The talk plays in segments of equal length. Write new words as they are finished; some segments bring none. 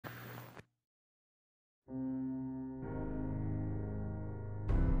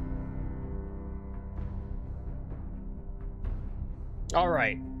All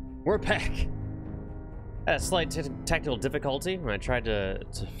right, we're back. Had a slight technical difficulty when I tried to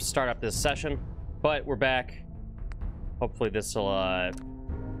start up this session, but we're back. Hopefully this will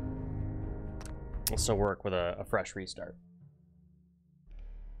still work with a fresh restart.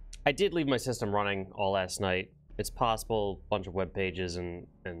 I did leave my system running all last night. It's possible a bunch of web pages and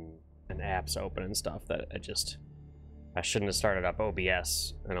apps open and stuff that I shouldn't have started up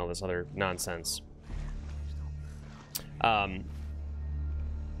OBS and all this other nonsense.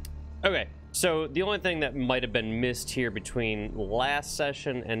 Okay, so the only thing that might have been missed here between last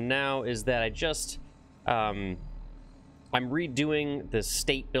session and now is that I'm redoing the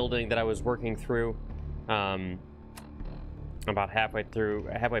state building that I was working through. I'm about halfway through.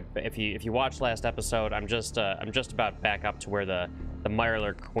 If you watched last episode, I'm just about back up to where the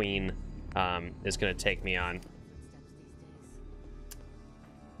Mirelurk Queen is going to take me on.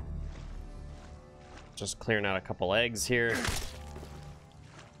 Just clearing out a couple eggs here.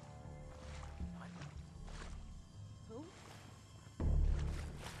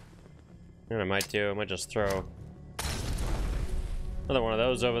 And I might just throw another one of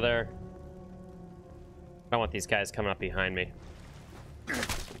those over there. I don't want these guys coming up behind me.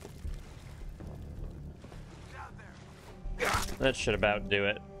 That should about do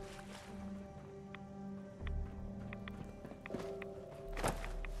it.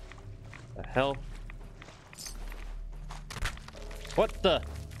 The hell? What the?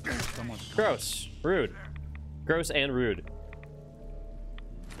 Gross. Rude. Gross and rude.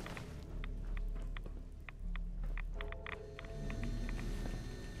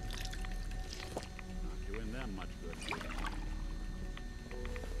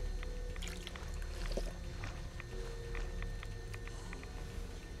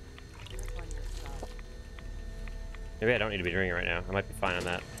 Maybe I don't need to be drinking right now. I might be fine on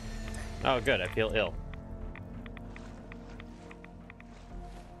that. Oh, good. I feel ill.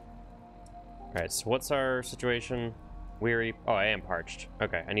 Alright, so what's our situation? Weary. Oh, I am parched.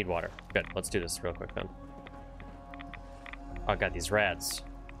 Okay, I need water. Good. Let's do this real quick then. Oh, God, these rads.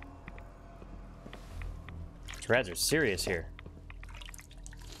 These rads are serious here.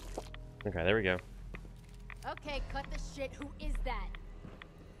 Okay, there we go. Okay, cut the shit. Who is that?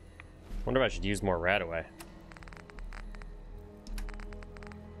 Wonder if I should use more rad away.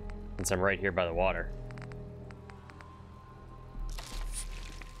 Since I'm right here by the water.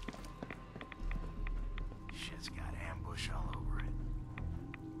 Shit's got ambush all over it.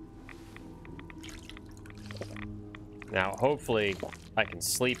 Now, hopefully, I can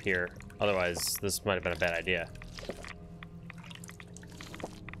sleep here. Otherwise, this might have been a bad idea.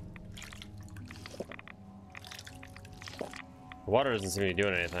 The water doesn't seem to be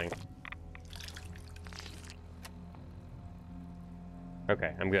doing anything.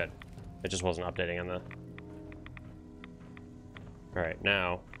 Okay, I'm good. It just wasn't updating on the... Alright,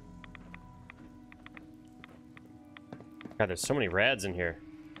 now... God, there's so many rads in here.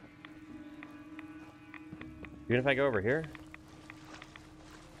 Even if I go over here?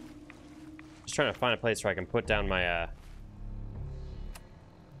 Just trying to find a place where I can put down my,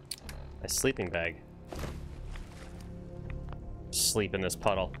 my sleeping bag. Sleep in this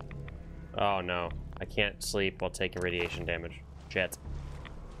puddle. Oh no, I can't sleep while taking radiation damage. Shit.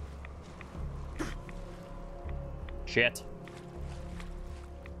 Shit.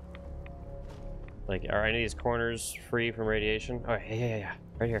 Like, are any of these corners free from radiation? Oh, yeah.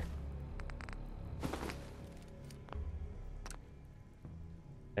 Right here.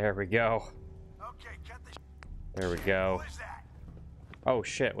 There we go. Okay, cut the There we go. What is that? Oh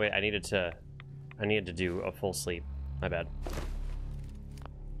shit, wait, I needed to do a full sleep. My bad.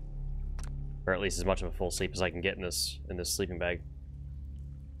 Or at least as much of a full sleep as I can get in this sleeping bag.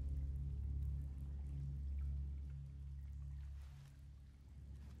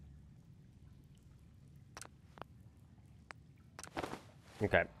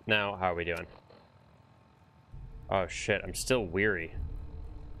 Okay, now how are we doing? Oh shit, I'm still weary.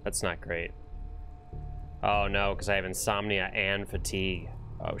 That's not great. Oh no, because I have insomnia and fatigue.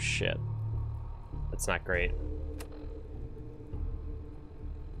 Oh shit. That's not great.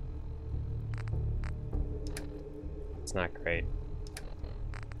 It's not great.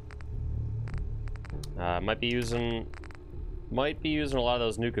 Might be using a lot of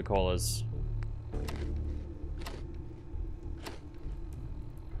those Nuka-Colas.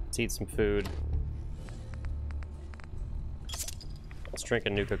 Let's eat some food. Let's drink a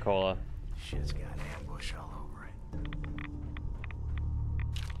Nuka-Cola. Shit's got ambush all over it.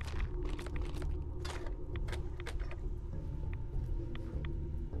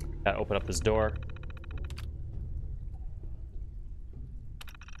 Gotta open up this door.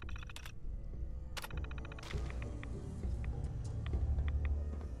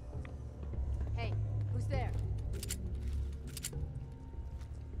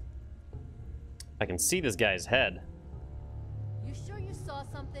 I can see this guy's head. You sure you saw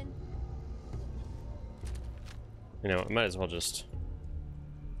something? You know, I might as well just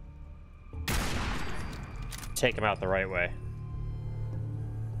take him out the right way.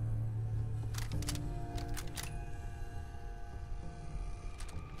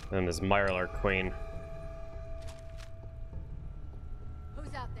 And this Mirror Queen.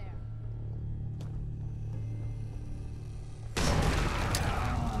 Who's out there?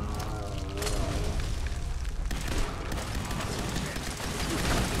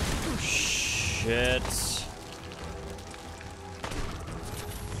 Shit.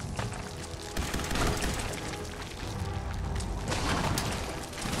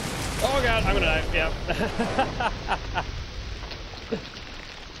 Oh god, I'm gonna die. Yep.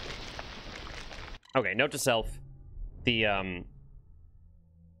 Okay, note to self. The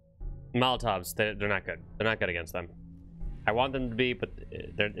Molotovs, they're not good. They're not good against them. I want them to be, but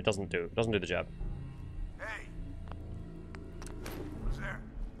it doesn't do the job. Hey! Who's there?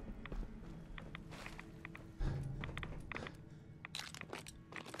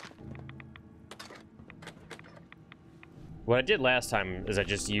 What I did last time is I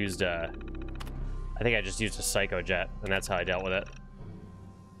just used I think I just used a Psycho Jet, and that's how I dealt with it.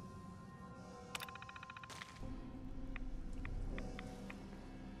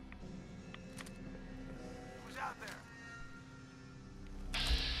 Who's out there?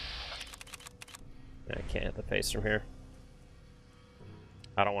 I can't hit the face from here.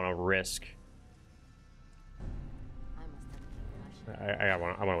 I don't want to risk. I must have a concussion. I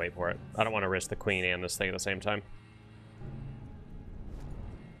want to wait for it. I don't want to risk the queen and this thing at the same time.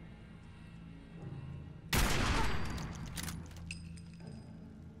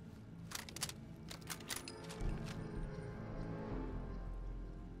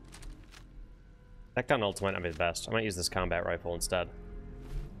 That gun ulti might not be the best. I might use this combat rifle instead.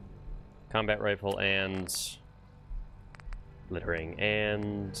 Combat rifle and littering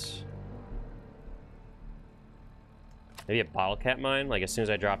and maybe a bottle cap mine. Like as soon as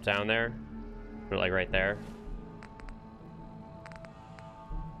I drop down there, put it like right there.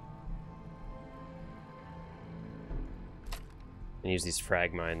 And use these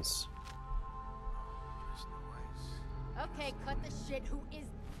frag mines. There's no ice. Okay, cut the shit. Who is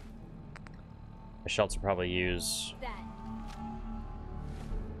I should also probably use that?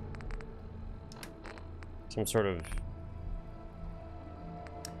 some sort of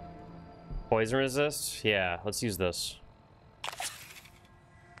poison resist. Yeah, let's use this.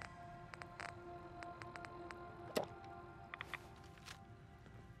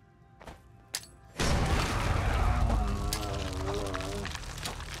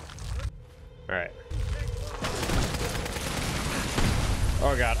 All right.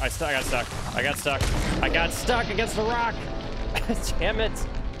 Oh god, I got stuck. I got stuck. I got stuck against the rock. Damn it.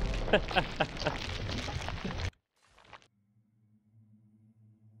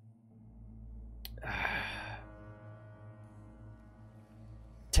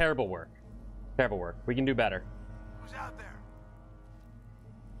 Terrible work. Terrible work. We can do better. Who's out there?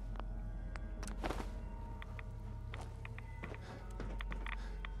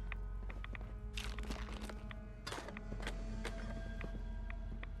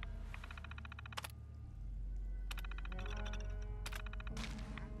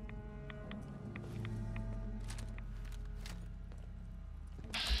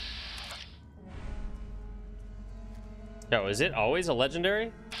 No, is it always a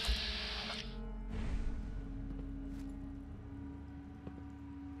legendary?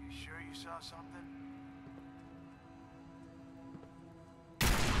 You sure you saw something?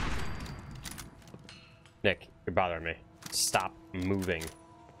 Nick, you're bothering me. Stop moving.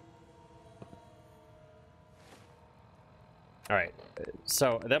 All right,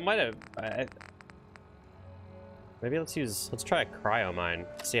 so that might have. Maybe let's try a cryo mine.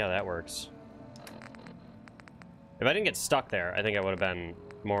 See how that works. If I didn't get stuck there, I think I would have been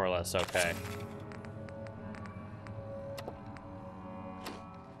more or less okay.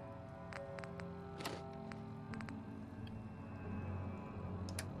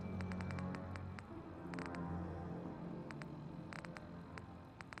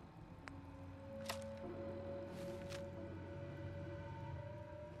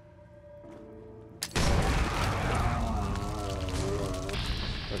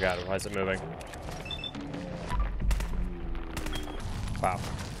 Oh god, why is it moving? Wow.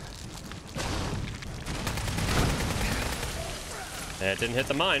 It didn't hit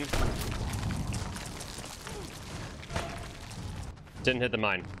the mine. Didn't hit the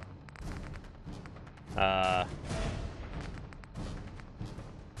mine.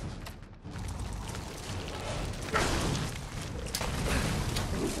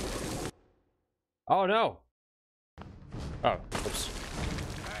 Oh no! Oh, oops.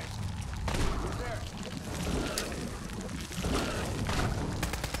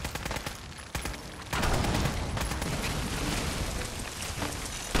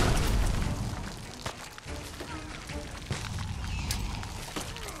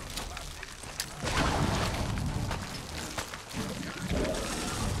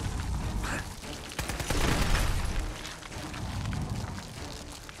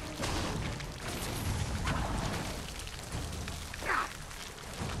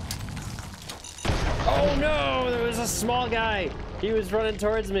 Oh no! There was a small guy! He was running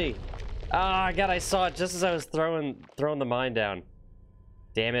towards me! Ah, God, I saw it just as I was throwing the mine down.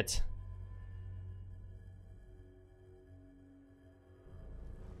 Damn it.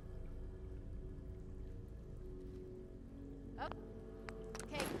 Oh.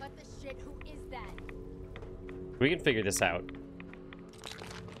 Okay, cut the shit. Who is that? We can figure this out.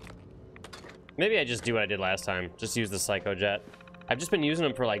 Maybe I just do what I did last time. Just use the Psycho Jet. I've just been using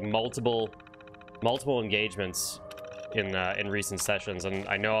them for like multiple engagements in recent sessions, and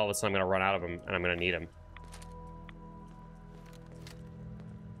I know all of a sudden I'm gonna run out of them, and I'm gonna need them.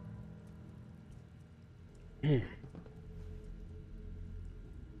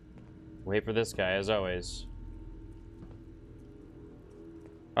 Wait for this guy, as always.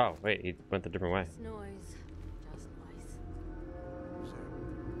 Oh, wait, he went the different way. Just noise. Just noise.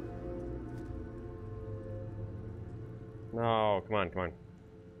 No, come on, come on.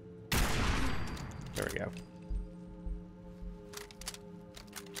 There we go.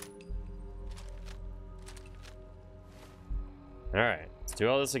 Alright, let's do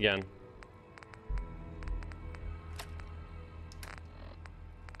all this again.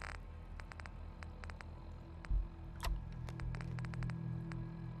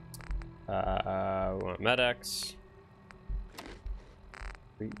 We want Med-X.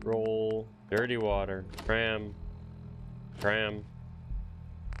 Re-roll. Dirty water. Cram. Cram.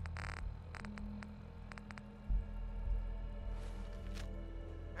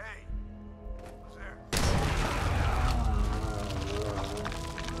 Hey, who's there?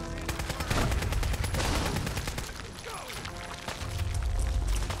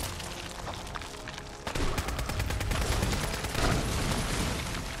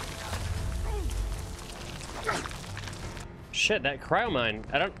 Shit, that cryo mine.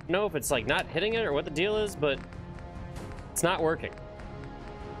 I don't know if it's like not hitting it or what the deal is, but it's not working.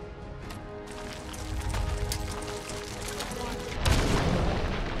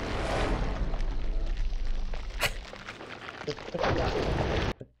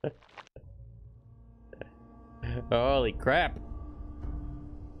 Holy crap.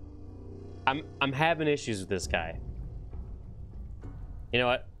 I'm having issues with this guy. You know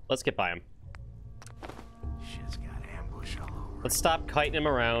what? Let's get by him. Shit's got ambush all over. Let's stop kiting him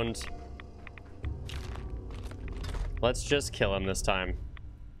around. Let's just kill him this time.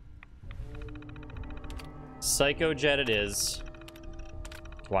 Psycho Jet it is.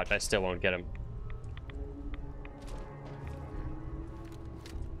 Watch, I still won't get him.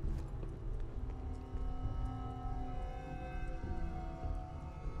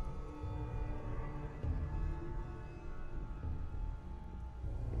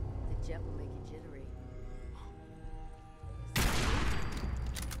 The jet will make you jittery.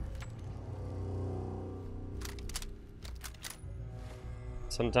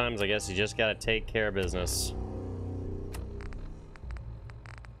 Sometimes I guess you just gotta take care of business.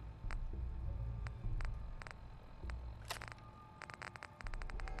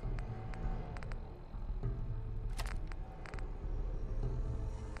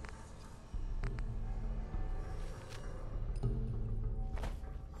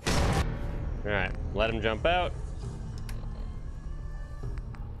 Alright, let him jump out.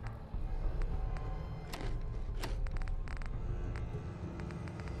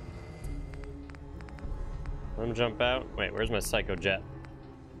 Let him jump out. Wait, where's my Psycho Jet?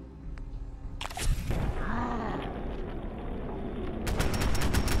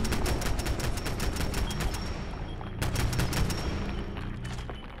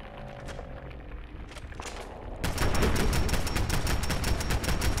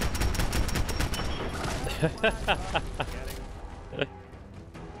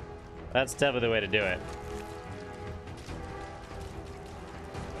 That's definitely the way to do it.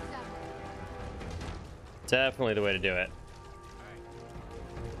 Definitely the way to do it.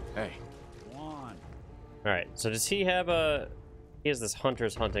 Hey. Alright, so does he have a... He has this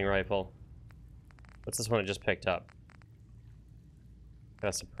hunter's hunting rifle. What's this one I just picked up? Got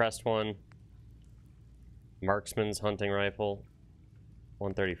a suppressed one. Marksman's hunting rifle.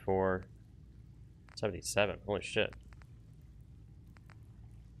 134. 77. Holy shit.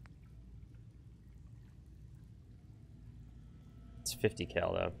 It's 50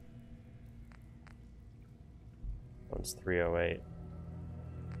 cal though. One's 308.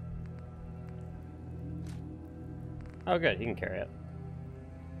 Oh good, he can carry it.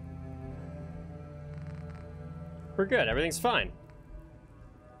 We're good, everything's fine.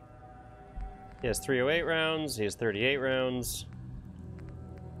 He has 308 rounds, he has 38 rounds.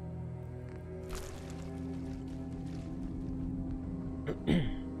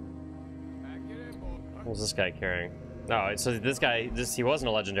 What's this guy carrying? Oh, so this guy, he wasn't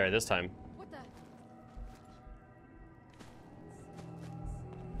a legendary this time. What the?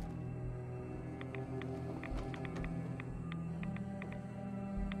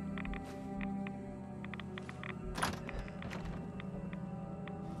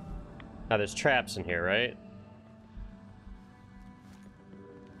 Now there's traps in here, right?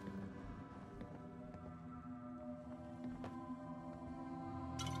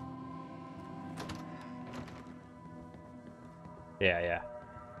 Yeah.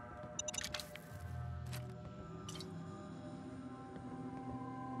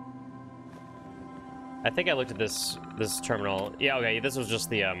 I think I looked at this terminal. Yeah, okay, this was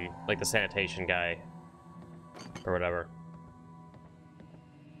just the like the sanitation guy or whatever.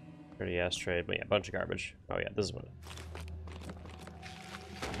 Dirty ashtray, but yeah, a bunch of garbage. Oh yeah, this is what.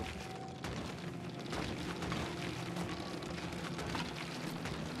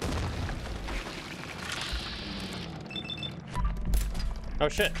 Oh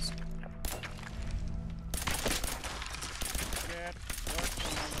shit.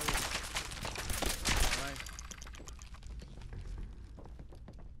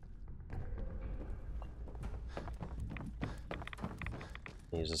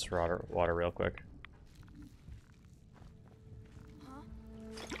 Use this water real quick. Huh?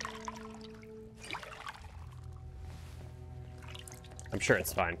 I'm sure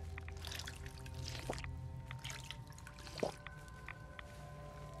it's fine.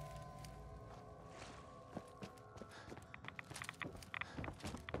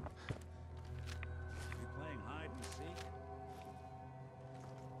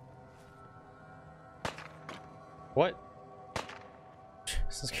 What?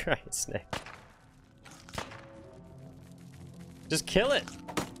 Jesus Christ, Nick. Just kill it.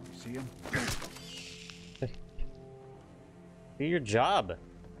 See him? Do your job.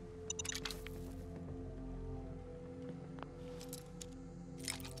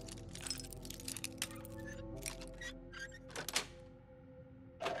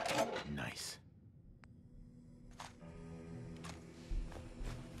 Nice.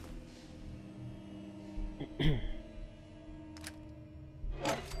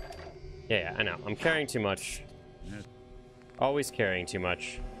 Yeah, I know. I'm carrying too much. Always carrying too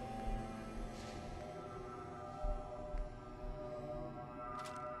much.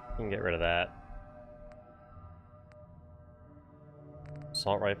 Can get rid of that.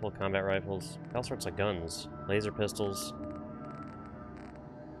 Assault rifle, combat rifles, all sorts of guns, laser pistols.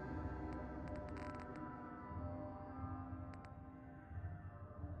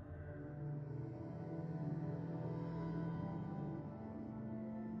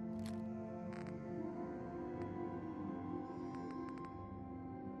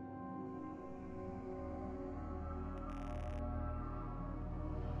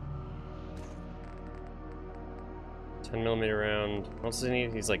 .10mm round. What else does he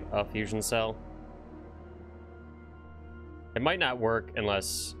need? He's like a fusion cell. It might not work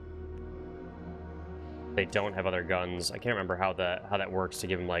unless they don't have other guns. I can't remember how that works to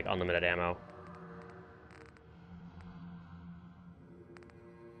give him like unlimited ammo.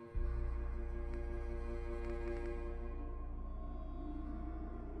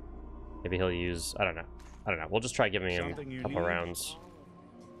 Maybe he'll use, I don't know. We'll just try giving him a couple rounds.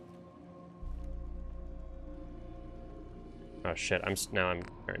 Oh shit, now I'm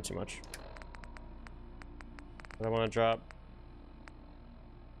carrying too much. What do I want to drop?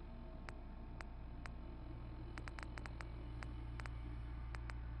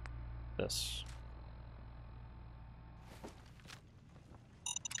 This.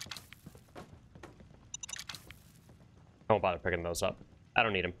 I won't bother picking those up. I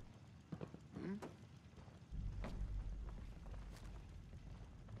don't need them.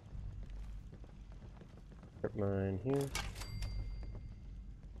 Put mine here.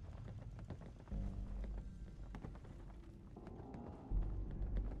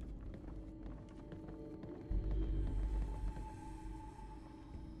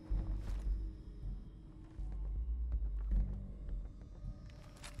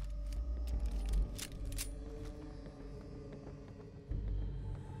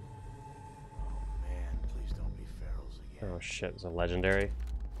 Oh shit, it's a legendary.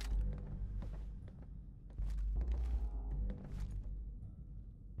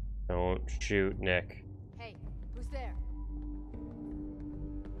 Don't shoot, Nick. Hey, who's there?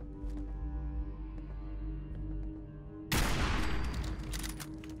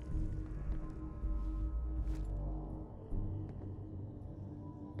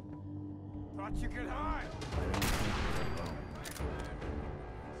 Thought you could hide.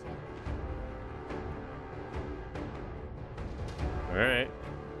 Alright.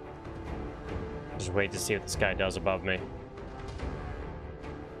 Just wait to see what this guy does above me.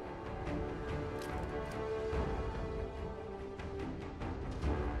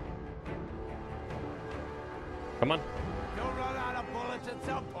 Come on. You'll run out of bullets at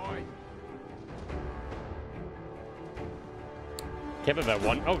some point. Keep it at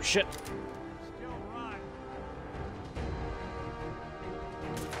one. Oh, shit. Still run.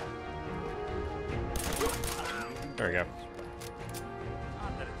 There we go.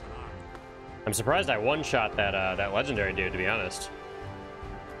 Not that it's hard. I'm surprised I one-shot that, that legendary dude, to be honest.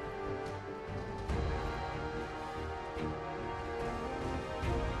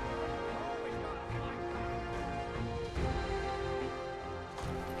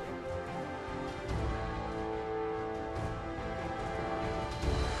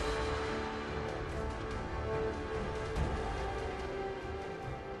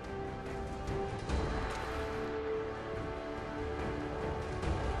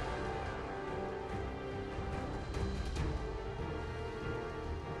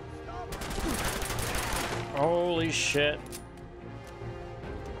 Holy shit.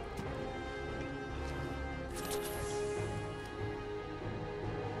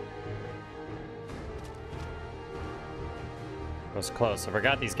 That was close. I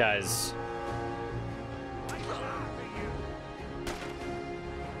forgot these guys.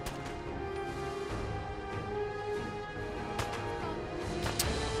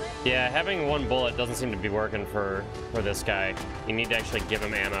 Yeah, having one bullet doesn't seem to be working for this guy. You need to actually give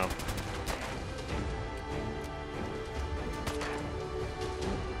him ammo.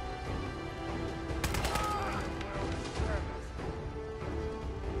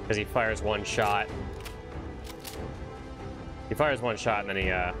 Because he fires one shot. He fires one shot and then he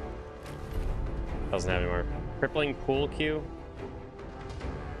doesn't have any more. Crippling pool cue?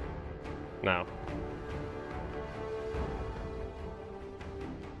 No.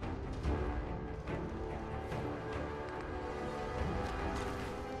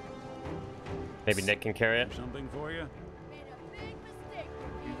 Maybe Nick can carry it. Something for you? Made a big mistake.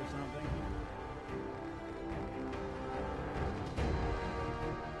 Give us something?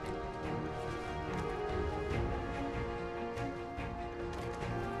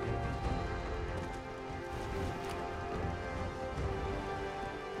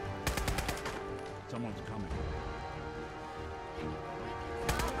 Someone's coming.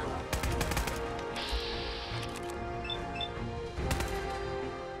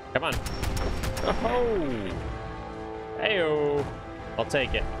 Come on. Oh! Heyo! I'll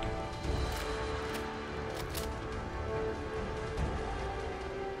take it.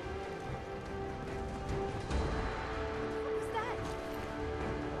 Who's that?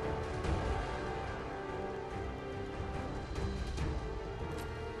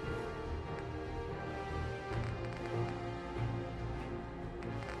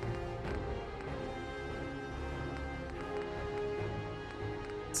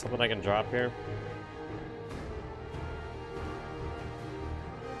 Something I can drop here?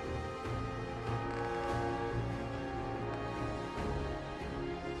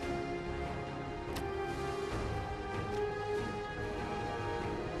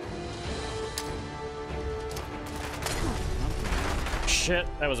 Shit,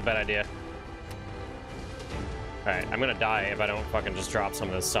 that was a bad idea. Alright, I'm gonna die if I don't fucking just drop some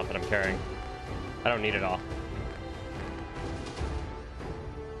of this stuff that I'm carrying. I don't need it all.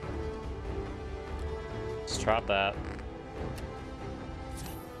 Just drop that.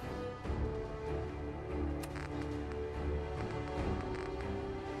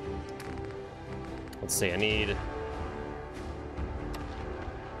 Let's see, I need...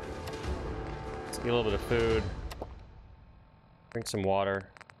 Let's get a little bit of food. Drink some water.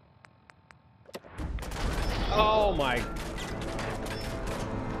 Oh my...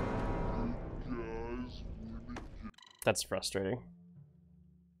 That's frustrating.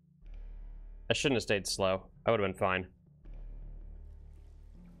 I shouldn't have stayed slow. I would have been fine.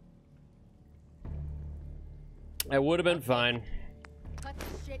 I would have been fine. Cut the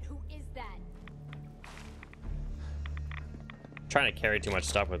shit. Who is that? Trying to carry too much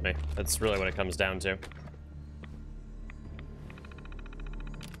stuff with me. That's really what it comes down to.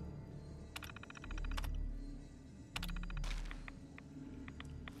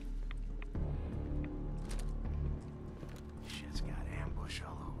 Shit's got ambush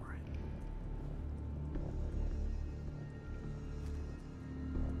all over it.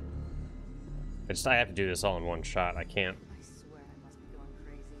 I have to do this all in one shot. I can't. I swear I must be going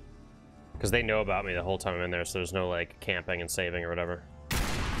crazy. Because they know about me the whole time I'm in there, so there's no, like, camping and saving or whatever.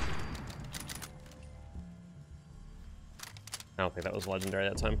 I don't think that was legendary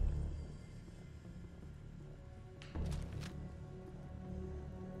that time.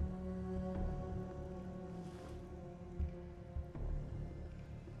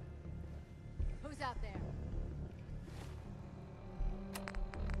 Who's out there?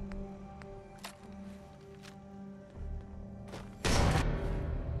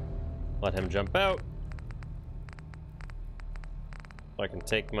 Let him jump out. So I can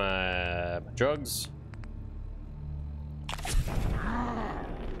take my drugs.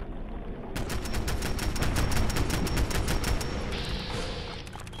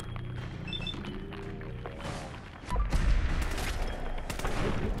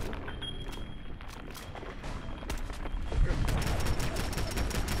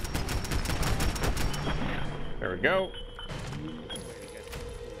 There we go.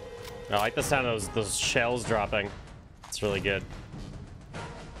 I like the sound of those shells dropping. It's really good.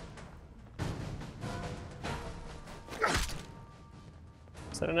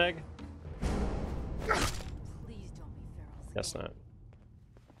 Is that an egg? Please don't be feral. Guess not.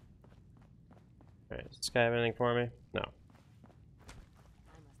 Alright, does this guy have anything for me? No. I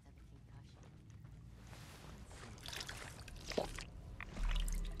must have a concussion.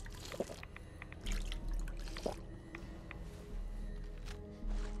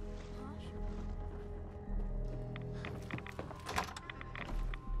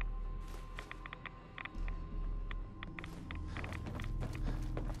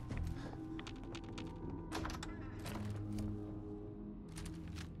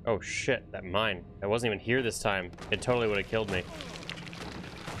 Oh shit, that mine. I wasn't even here this time. It totally would have killed me.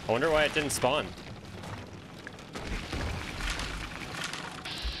 I wonder why it didn't spawn.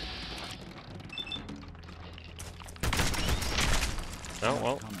 Oh,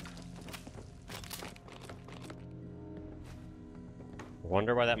 well. I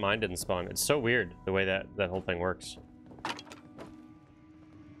wonder why that mine didn't spawn. It's so weird the way that whole thing works.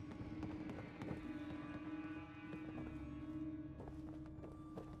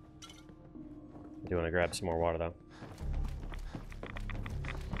 I do want to grab some more water though.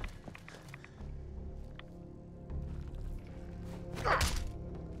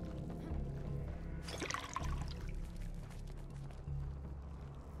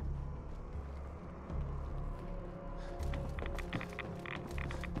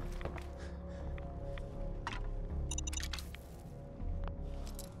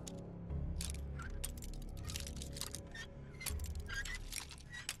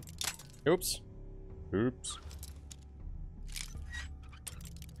 Oops. Oops.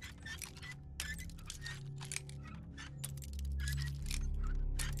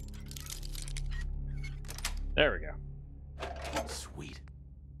 There we go. Sweet.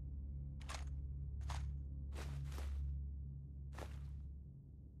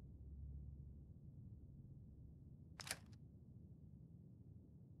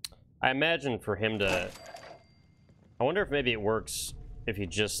 I imagine for him to... I wonder if maybe it works if he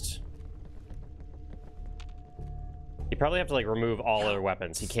just... You probably have to, like, remove all other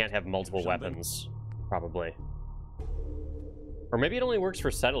weapons. He can't have multiple weapons, probably. Or maybe it only works for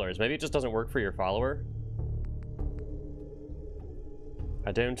settlers. Maybe it just doesn't work for your follower.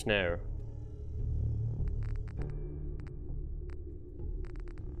 I don't know.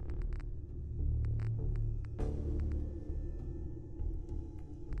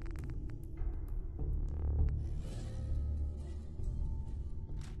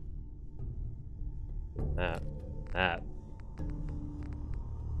 That.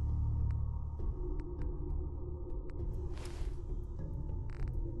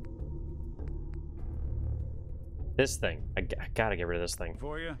 This thing. I gotta get rid of this thing.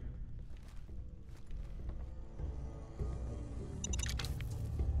 For you?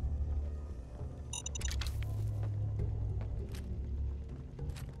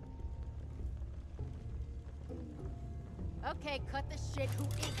 Okay, cut the shit. Who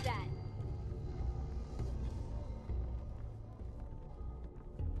is that?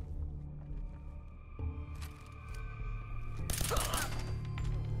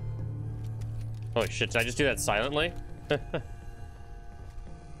 Holy shit, did I just do that silently?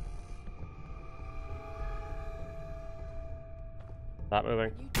 Stop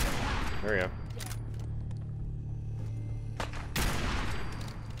moving. There we go.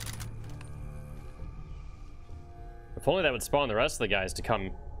 If only that would spawn the rest of the guys to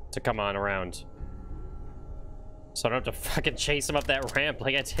come on around. So I don't have to fucking chase them up that ramp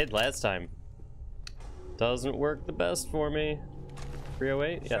like I did last time. Doesn't work the best for me.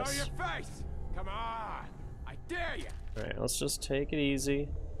 308? Yes. Show your face. Come on! I dare you! Alright, let's just take it easy.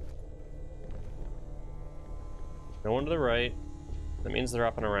 No one to the right. That means they're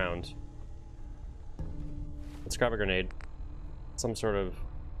up and around. Let's grab a grenade. Some sort of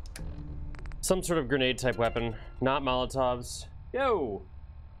grenade type weapon. Not Molotovs. Yo!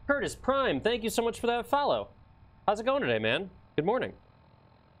 Curtis Prime, thank you so much for that follow. How's it going today, man? Good morning.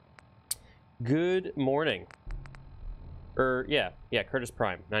 Good morning. Yeah, Curtis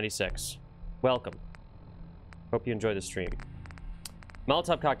Prime, 96. Welcome. Hope you enjoy the stream.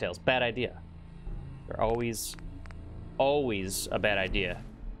 Molotov cocktails, bad idea. They're always a bad idea.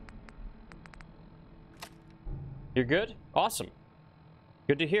 You're good? Awesome.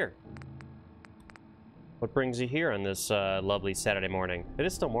 Good to hear. What brings you here on this lovely Saturday morning? It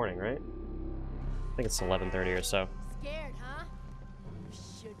is still morning, right? I think it's 11:30 or so. Scared, huh? You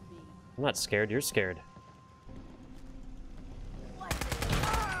should be. I'm not scared, you're scared. What?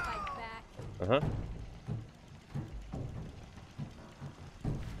 Fight back. Uh-huh.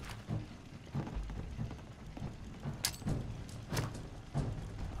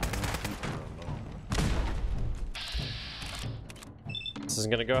 This isn't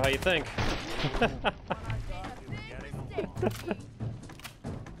gonna go how you think.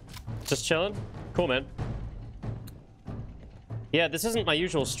 Just chilling? Cool, man. Yeah, this isn't my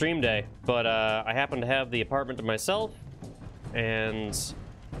usual stream day, but I happen to have the apartment to myself, and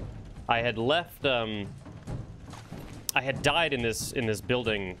I had left. I had died in this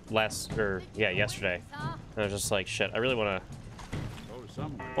building yesterday. And I was just like, shit. I really want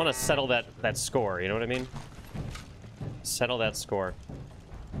to settle that score. You know what I mean? Settle that score.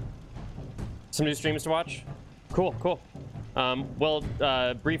 Some new streams to watch? Cool, cool.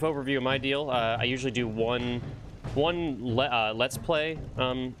 Brief overview of my deal. I usually do one Let's Play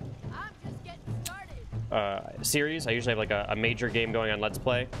I'm just getting started. series. I usually have like a major game going on Let's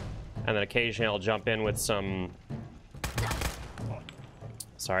Play, and then occasionally I'll jump in with some...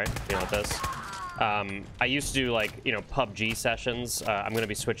 Sorry, dealing with this. I used to do like, you know, PUBG sessions. I'm going to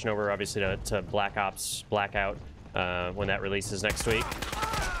be switching over obviously to Black Ops Blackout when that releases next week.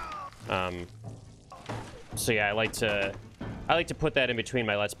 So yeah, I like to put that in between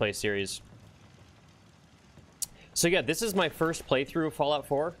my Let's Play series. So yeah, this is my first playthrough of Fallout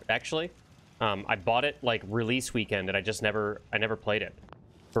 4, actually. I bought it like release weekend, and I never played it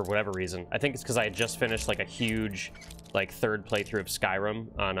for whatever reason. I think it's because I had just finished like a huge like third playthrough of Skyrim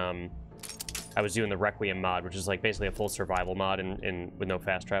on I was doing the Requiem mod, which is like basically a full survival mod in with no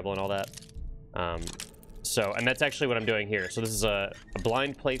fast travel and all that. And that's actually what I'm doing here. So this is a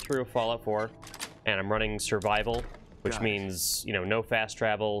blind playthrough of Fallout 4, and I'm running survival, which means, you know, no fast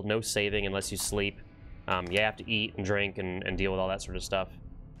travel, no saving unless you sleep. You have to eat and drink and deal with all that sort of stuff.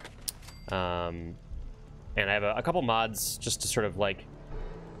 And I have a couple mods just to sort of like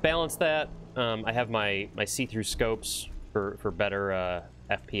balance that. I have my see-through scopes for better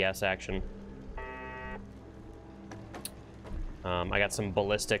FPS action. I got some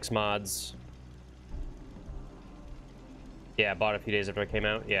ballistics mods. Yeah, I bought it a few days after it came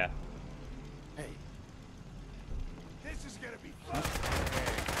out. Yeah. Hey. This is gonna be fun.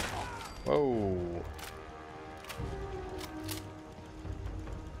 Whoa.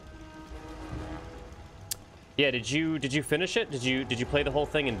 Yeah, did you finish it? Did you play the whole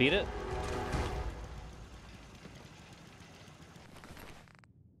thing and beat it?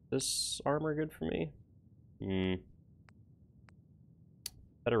 This armor good for me?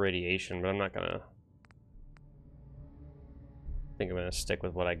 Better radiation, but I'm not gonna... I think I'm gonna stick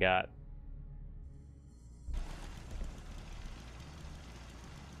with what I got.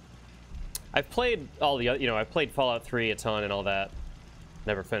 I've played all the, you know, I've played Fallout 3 a ton and all that.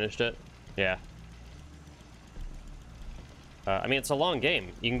 Never finished it. Yeah. I mean, it's a long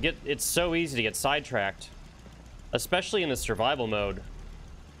game. You can get, it's so easy to get sidetracked, especially in the survival mode,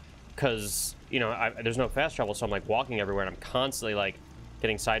 because, you know, there's no fast travel, so I'm like walking everywhere, and I'm constantly like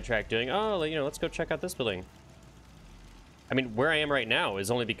getting sidetracked doing, oh, you know, let's go check out this building. I mean, where I am right now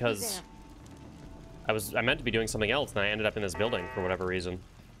is only because I meant to be doing something else, and I ended up in this building for whatever reason.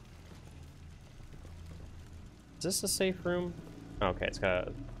 Is this a safe room? Okay, it's got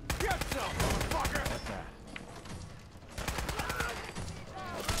a...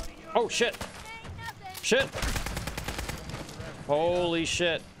 Oh, shit! Shit! Holy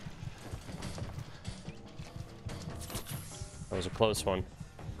shit. That was a close one.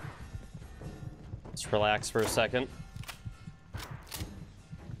 Let's relax for a second.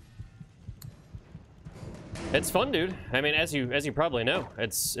 It's fun, dude. I mean, as you probably know,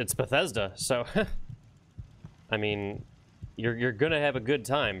 it's Bethesda, so I mean, you're gonna have a good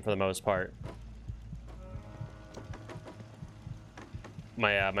time for the most part.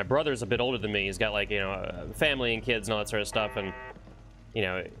 my brother's a bit older than me. He's got, like, you know, a family and kids and all that sort of stuff, and, you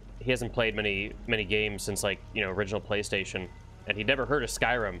know, he hasn't played many games since, like, you know, original PlayStation, and he'd never heard of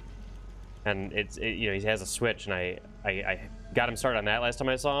Skyrim. And you know, he has a Switch, and I got him started on that last time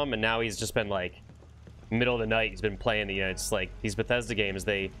I saw him, and now he's just been, like, middle of the night, he's been playing the, you know, it's like, these Bethesda games,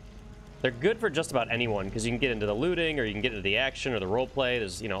 they're good for just about anyone, because you can get into the looting, or you can get into the action, or the role play.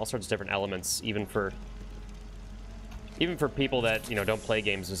 There's, you know, all sorts of different elements, even for people that, you know, don't play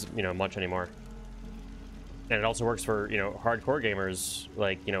games, you know, much anymore. And it also works for, you know, hardcore gamers,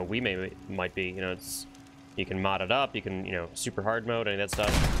 like, you know, we might be, you know, it's, you can mod it up, you can, you know, super hard mode, any of that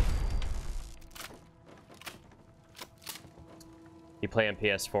stuff. You play on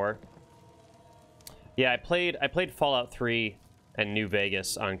PS4? Yeah, I played Fallout 3 and New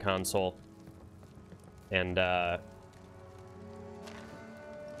Vegas on console. And yeah,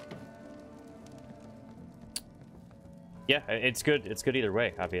 it's good. It's good either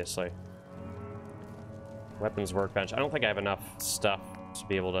way, obviously. Weapons workbench. I don't think I have enough stuff to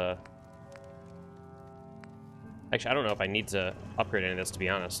be able to... Actually, I don't know if I need to upgrade any of this, to be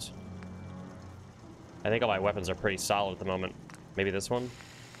honest. I think all my weapons are pretty solid at the moment. Maybe this one?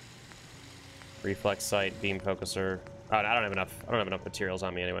 Reflex sight, beam focuser. Oh, I don't have enough materials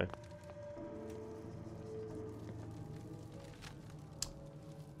on me anyway.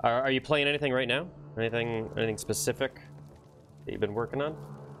 Are you playing anything right now? Anything specific that you've been working on?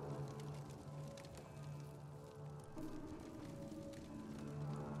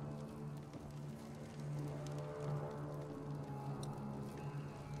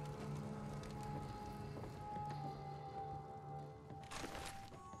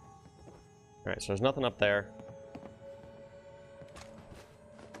 Alright, so there's nothing up there.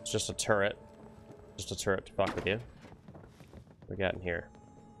 It's just a turret. Just a turret to fuck with you. What we got in here?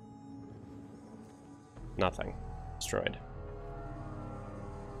 Nothing. Destroyed.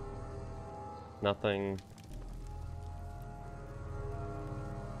 Nothing.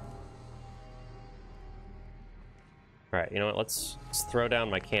 Alright, you know what? Let's throw down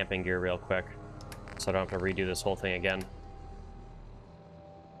my camping gear real quick, so I don't have to redo this whole thing again.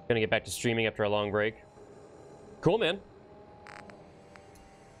 Gonna get back to streaming after a long break. Cool, man.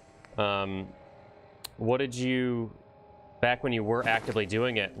 What did you... Back when you were actively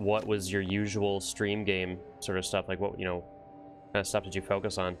doing it, what was your usual stream game sort of stuff? Like, what, you know, kind of stuff did you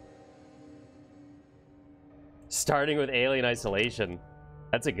focus on? Starting with Alien Isolation.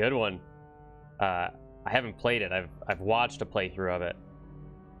 That's a good one. I haven't played it. I've watched a playthrough of it.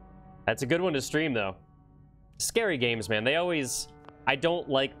 That's a good one to stream, though. Scary games, man. They always... I don't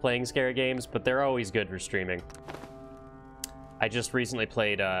like playing scary games, but they're always good for streaming. I just recently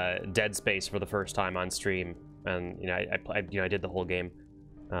played Dead Space for the first time on stream, and you know, I did the whole game,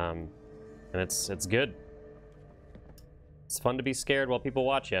 and it's good. It's fun to be scared while people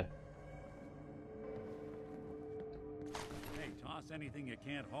watch you. Hey, toss anything you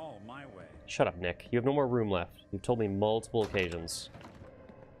can't haul my way. Shut up, Nick. You have no more room left. You've told me multiple occasions.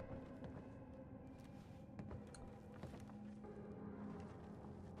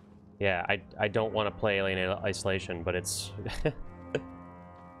 Yeah, I don't want to play Alien Isolation, but it's...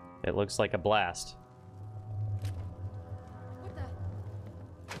 it looks like a blast. What the?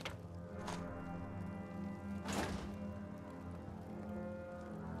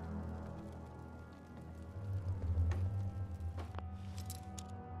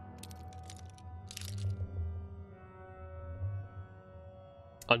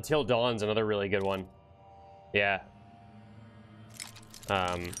 Until Dawn's another really good one. Yeah.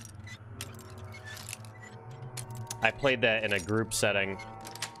 I played that in a group setting.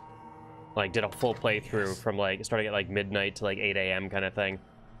 Like, did a full playthrough from, like, starting at, like, midnight to, like, 8 a.m. kind of thing.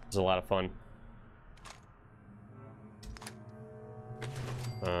 It was a lot of fun.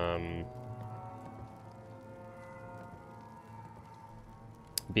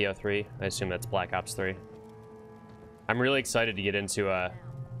 BO3. I assume that's Black Ops 3. I'm really excited to get into,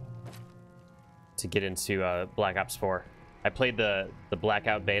 Black Ops 4. I played the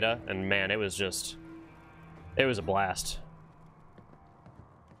Blackout beta, and man, it was just... It was a blast.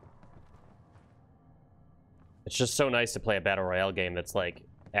 It's just so nice to play a Battle Royale game that's, like,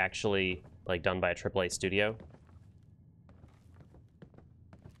 actually, like, done by a AAA studio.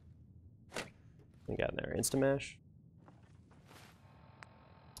 What got in there? Instamash?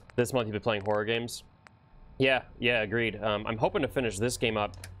 This month you've been playing horror games? Yeah, agreed. I'm hoping to finish this game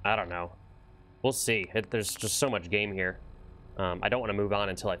up. I don't know. We'll see. There's just so much game here. I don't want to move on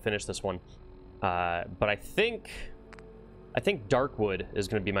until I finish this one. But I think Darkwood is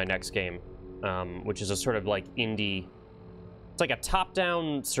going to be my next game, which is a sort of like indie. It's like a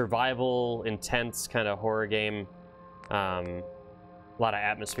top-down survival, intense kind of horror game. a lot of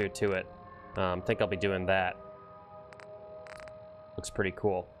atmosphere to it. Think I'll be doing that. Looks pretty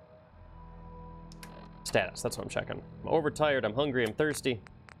cool. Status, that's what I'm checking. I'm overtired, I'm hungry, I'm thirsty.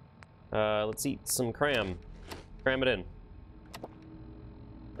 Let's eat some cram. Cram it in.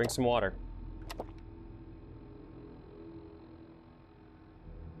 Drink some water.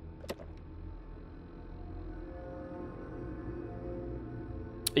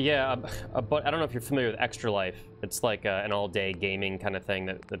 Yeah, but I don't know if you're familiar with Extra Life. It's like an all-day gaming kind of thing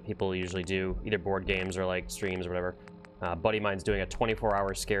that people usually do, either board games or like streams or whatever. Buddy of mine's doing a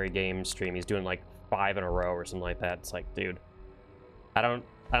 24-hour scary game stream. He's doing like 5 in a row or something like that. It's like, dude, I don't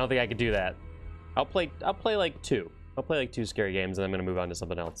think I could do that. I'll play like 2. I'll play like 2 scary games and I'm gonna move on to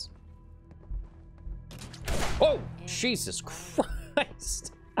something else. Oh, Jesus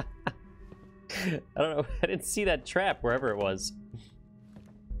Christ! I don't know. I didn't see that trap wherever it was.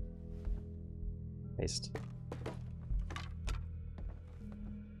 Paste.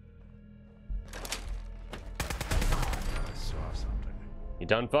 I saw something. You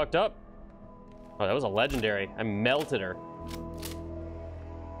done fucked up? Oh, that was a legendary. I melted her.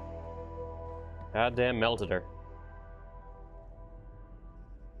 Goddamn melted her.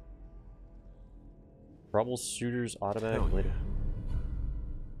 Troubleshooters automatically.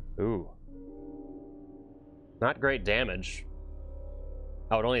 Ooh. Not great damage.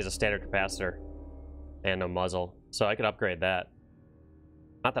 Oh, it only has a standard capacitor. And no muzzle. So I could upgrade that.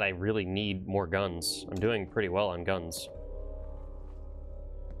 Not that I really need more guns. I'm doing pretty well on guns.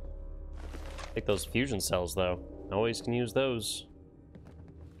 Take those fusion cells, though. Always can use those.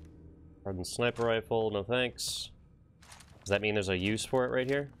 Hardened sniper rifle, no thanks. Does that mean there's a use for it right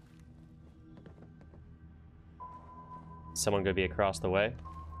here? Someone gonna be across the way?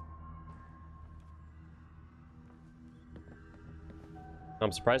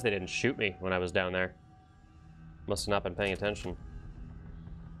 I'm surprised they didn't shoot me when I was down there. Must have not been paying attention.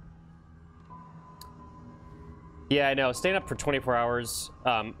 Yeah, I know. Staying up for 24 hours.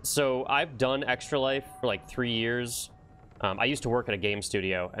 So I've done Extra Life for like 3 years. I used to work at a game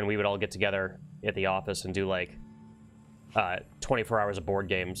studio, and we would all get together at the office and do like 24 hours of board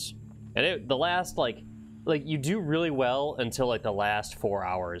games. And the last like you do really well until like the last 4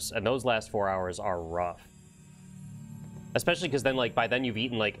 hours, and those last 4 hours are rough. Especially because then like by then you've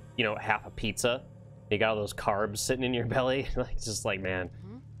eaten like, you know, half a pizza. You got all those carbs sitting in your belly. Like, it's just like, man,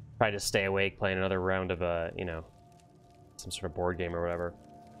 try to stay awake playing another round of you know, some sort of board game or whatever.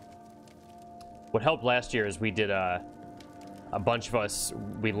 What helped last year is we did a bunch of us,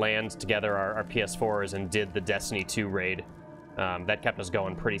 we landed together our PS4s and did the Destiny 2 raid. That kept us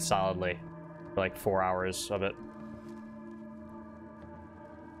going pretty solidly for like 4 hours of it.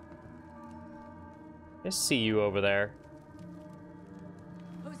 I see you over there.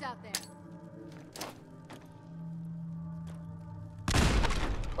 Who's out there?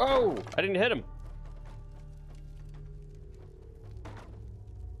 Oh, I didn't hit him.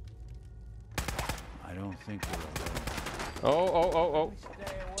 I don't think we're Oh, alone. oh, oh, oh.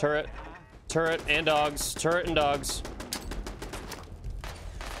 Turret. Turret and dogs. Turret and dogs.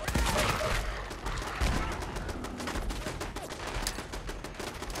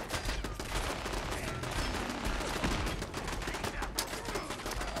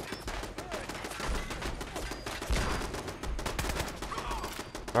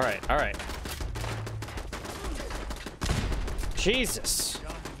 All right, all right. Jesus.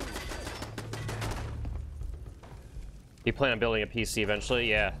 You plan on building a PC eventually?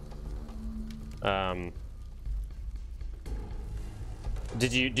 Yeah.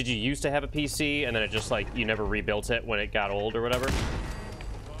 Did you used to have a PC and then it just like you never rebuilt it when it got old or whatever?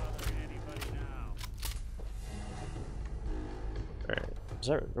 All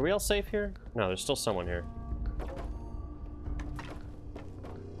right. Are we all safe here? No, there's still someone here.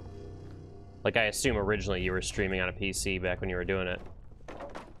 Like, I assume originally you were streaming on a PC back when you were doing it.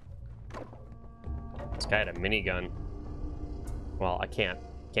 This guy had a minigun. Well, I can't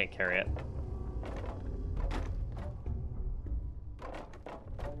carry it.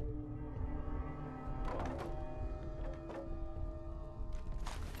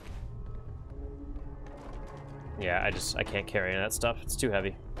 Yeah, I can't carry any of that stuff. It's too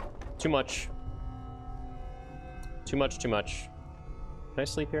heavy. Too much. Too much, too much. Can I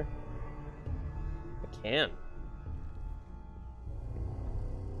sleep here? Can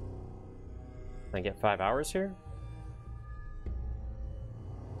I get 5 hours here?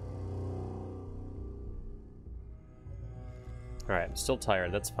 Alright, I'm still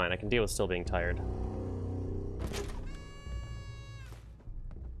tired. That's fine. I can deal with still being tired.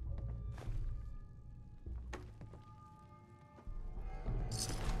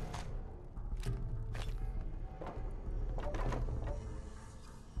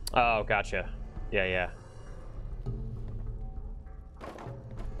 Oh, gotcha. Yeah, yeah.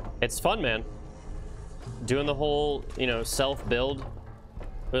 It's fun, man. Doing the whole, you know, self-build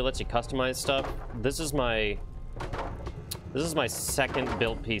really lets you customize stuff. This is my second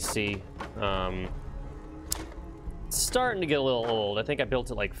built PC. It's starting to get a little old. I think I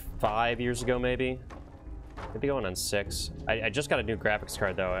built it like 5 years ago, maybe going on 6. I just got a new graphics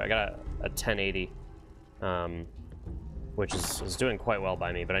card though. I got a 1080, which is doing quite well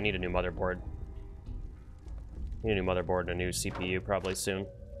by me, but I need a new motherboard. Need a new motherboard and a new CPU probably soon.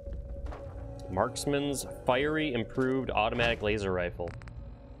 Marksman's Fiery Improved Automatic Laser Rifle.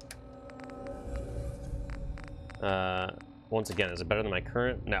 Once again, is it better than my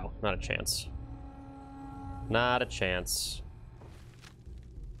current? No, not a chance. Not a chance.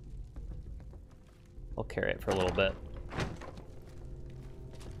 I'll carry it for a little bit.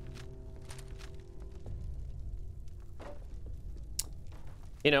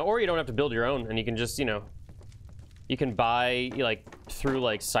 You know, or you don't have to build your own, and you can just, you know, you can buy, like, through,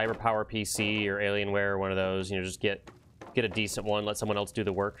 like, CyberPower PC or Alienware or one of those, you know, just get a decent one, let someone else do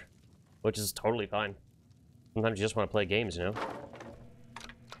the work, which is totally fine. Sometimes you just want to play games, you know?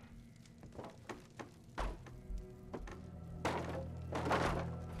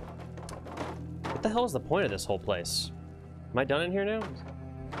 What the hell is the point of this whole place? Am I done in here now?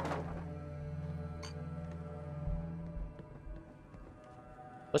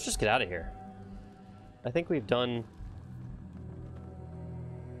 Let's just get out of here. I think we've done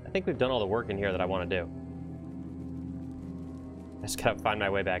all the work in here that I want to do. I just gotta find my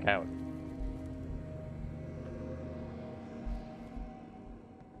way back out.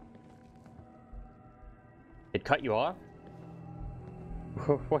 It cut you off?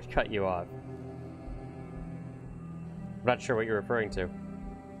 What cut you off? I'm not sure what you're referring to.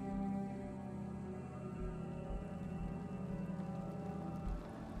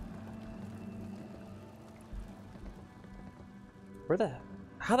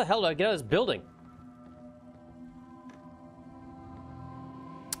 How the hell did I get out of this building?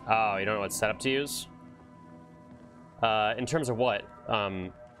 Oh, you don't know what setup to use? In terms of what?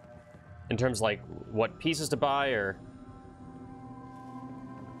 In terms of, like, what pieces to buy, or...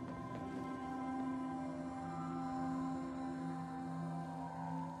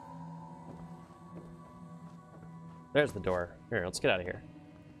 There's the door. Here, let's get out of here.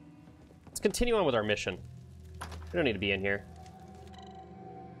 Let's continue on with our mission. We don't need to be in here.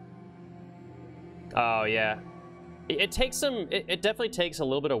 Oh, yeah. It takes some... It definitely takes a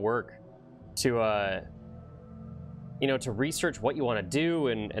little bit of work to, you know, to research what you want to do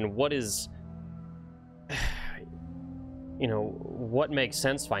and what is... You know, what makes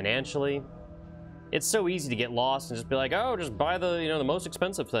sense financially. It's so easy to get lost and just be like, oh, just buy the, you know, the most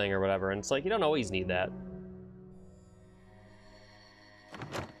expensive thing or whatever. And it's like, you don't always need that.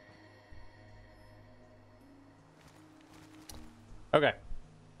 Okay,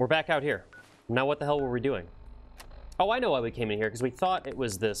 we're back out here. Now what the hell were we doing? Oh, I know why we came in here, because we thought it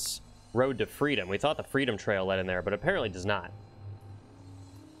was this road to freedom. We thought the freedom trail led in there, but apparently does not.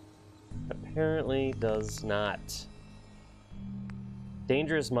 Apparently does not.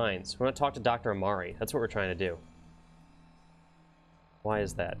 Dangerous Minds. We want to talk to Dr. Amari. That's what we're trying to do. Why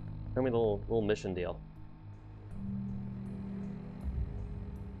is that? Tell me the little mission deal.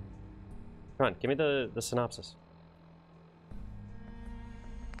 Come on, give me the synopsis.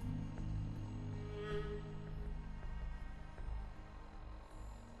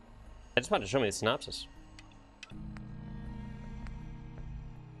 I just wanted to show me the synopsis.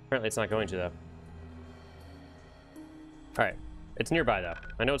 Apparently it's not going to, though. Alright. It's nearby, though.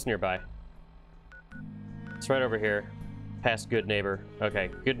 I know it's nearby. It's right over here. Past Good Neighbor. Okay,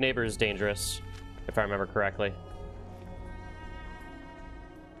 Good Neighbor is dangerous, if I remember correctly.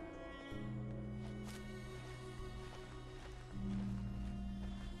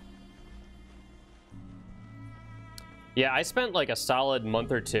 Yeah, I spent like a solid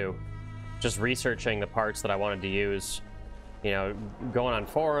month or two just researching the parts that I wanted to use. You know, going on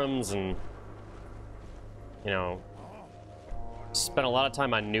forums and, you know, spent a lot of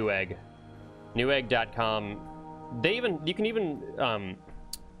time on Newegg. Newegg.com. You can even,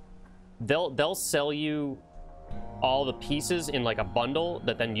 they'll sell you all the pieces in like a bundle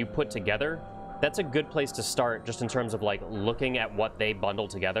that then you put together. That's a good place to start just in terms of like looking at what they bundle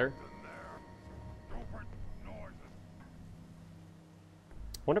together.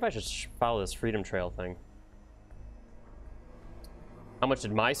 I wonder if I should follow this Freedom Trail thing. How much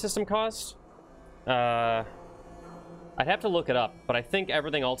did my system cost? I'd have to look it up, but I think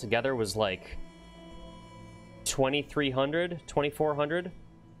everything all together was like 2,300, 2,400.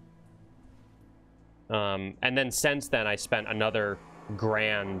 And then since then, I spent another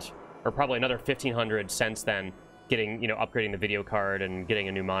grand, or probably another 1,500 since then, getting, you know, upgrading the video card and getting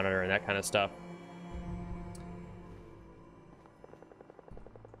a new monitor and that kind of stuff.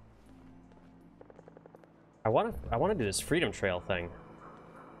 I want to do this Freedom Trail thing.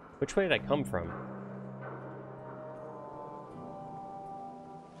 Which way did I come from?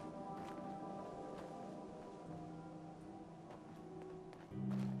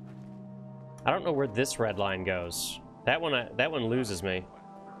 I don't know where this red line goes. That one loses me.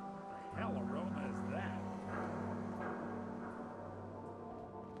 What the hell aroma is that?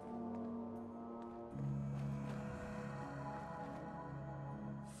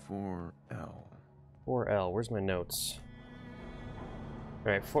 4L. Where's my notes?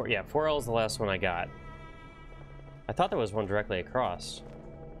 All right, 4L is the last one I got. I thought there was one directly across.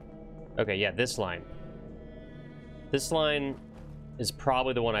 Okay, yeah, this line. This line is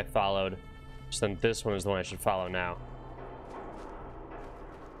probably the one I followed. So then this one is the one I should follow now.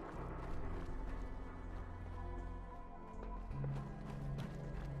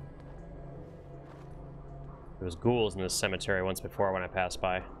 There was ghouls in this cemetery once before when I passed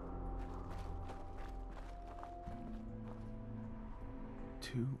by.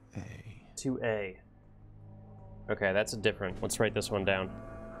 2A. 2A. Okay, that's a different. Let's write this one down.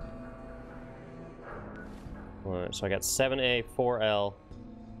 So I got 7A, 4L,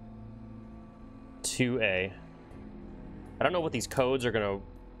 2A. I don't know what these codes are gonna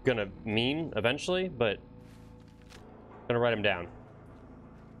mean eventually, but I'm gonna write them down.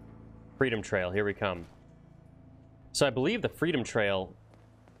 Freedom Trail, here we come. So I believe the Freedom Trail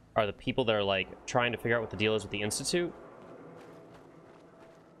are the people that are like trying to figure out what the deal is with the Institute.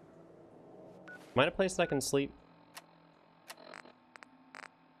 Am I in a place that I can sleep?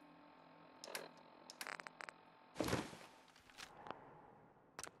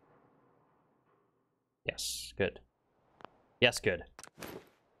 Yes, good. Yes, good.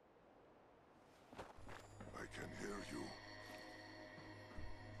 I can hear you.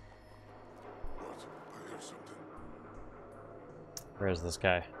 What? I hear something. Where is this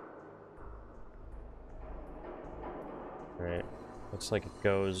guy? Alright. Looks like it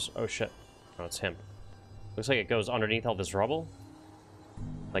goes... Oh, shit. Oh, it's him. Looks like it goes underneath all this rubble.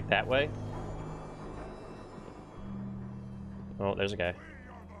 Like that way. Oh, there's a guy.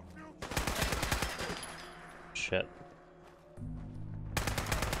 Shit.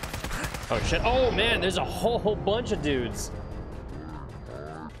 Oh, shit. Oh, man, there's a whole bunch of dudes.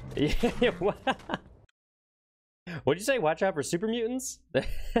 Yeah, what? What'd you say? Watch out for super mutants?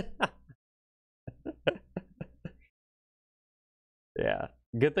 Yeah.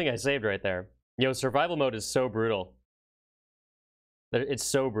 Good thing I saved right there. Yo, survival mode is so brutal. It's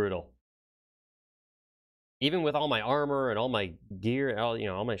so brutal. Even with all my armor and all my gear,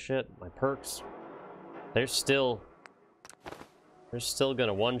 all my shit, my perks, they're still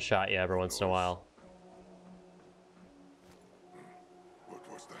gonna one-shot you every once in a while. What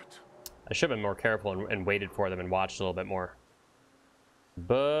was that? I should have been more careful and waited for them and watched a little bit more.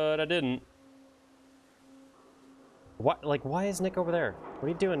 But I didn't. What? Like, why is Nick over there? What are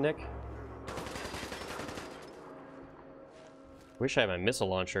you doing, Nick? Wish I had my missile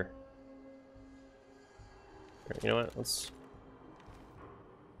launcher. You know what? Let's...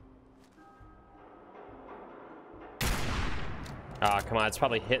 Ah, come on. It's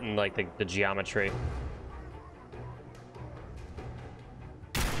probably hitting, like, the geometry.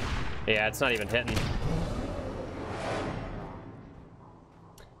 Yeah, it's not even hitting.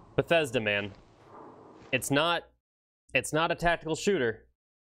 Bethesda, man. It's not a tactical shooter.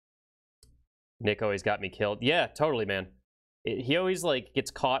 Nick always got me killed. Yeah, totally, man. He always, like,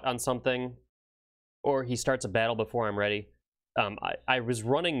 gets caught on something, or he starts a battle before I'm ready. I was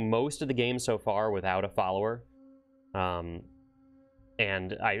running most of the game so far without a follower. And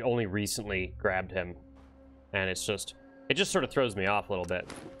I only recently grabbed him. And it just sort of throws me off a little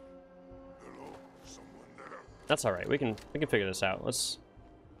bit. Hello? Someone there? That's alright, we can figure this out. Let's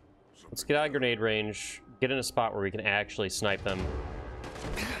get out of grenade range, get in a spot where we can actually snipe them.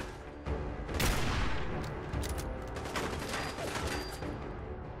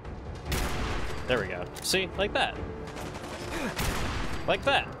 There we go. See? Like that. Like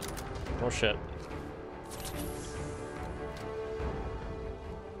that. Oh shit.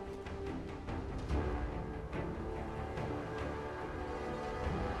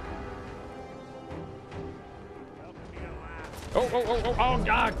 Oh,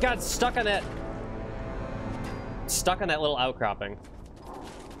 God, stuck on that little outcropping.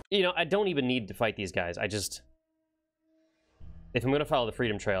 You know, I don't even need to fight these guys. If I'm gonna follow the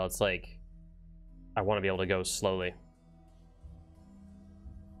Freedom Trail, it's like, I want to be able to go slowly.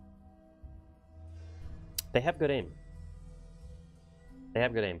 They have good aim. They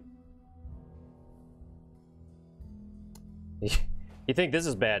have good aim. You think this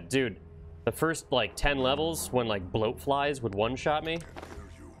is bad? Dude, the first, like, 10 levels, when, like, bloat flies would one-shot me, Hear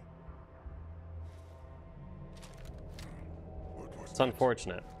you. What was it's that?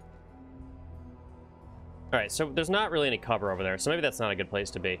 unfortunate. Alright, so there's not really any cover over there, so maybe that's not a good place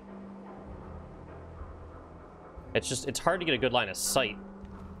to be. It's just, it's hard to get a good line of sight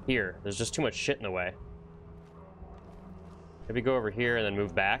here. There's just too much shit in the way. Maybe go over here and then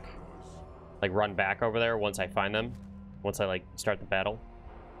move back. Like, run back over there once I find them. Once I, like, start the battle.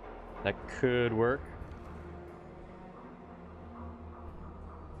 That could work.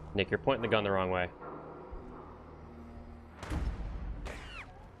 Nick, you're pointing the gun the wrong way.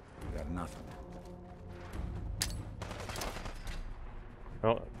 Got nothing.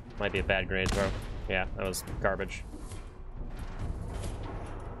 Oh, might be a bad grenade throw. Yeah, that was garbage.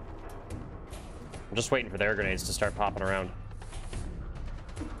 I'm just waiting for their grenades to start popping around.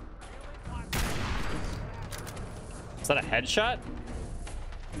 Is that a headshot?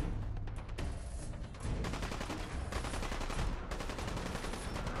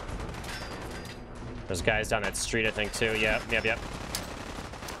 There's guys down that street, I think, too. Yep.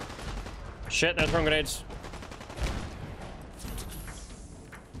 Shit, they're throwing grenades.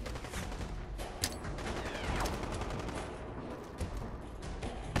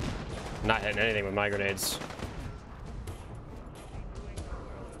 Not hitting anything with my grenades.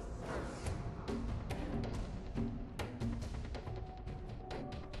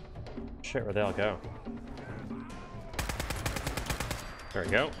 Shit, where'd they all go? There we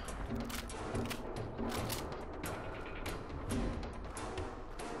go.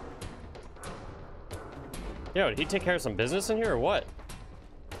 Yo, did he take care of some business in here or what?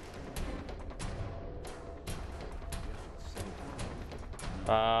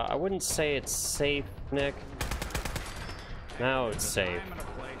 I wouldn't say it's safe, Nick. Now it's safe.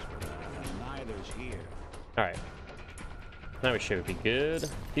 Alright. Now we should be good.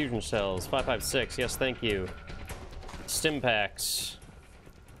 Fusion cells, 556, yes, thank you. Stim packs.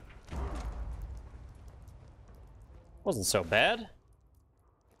 Wasn't so bad.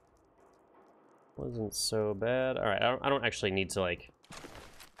 Wasn't so bad. Alright, I don't actually need to, like,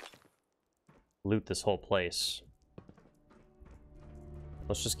 loot this whole place.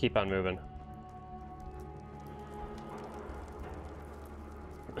 Let's just keep on moving.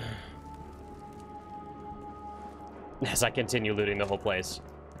 As I continue looting the whole place.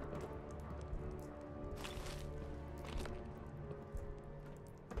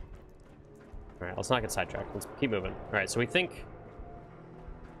 Alright, let's not get sidetracked. Let's keep moving. Alright, so we think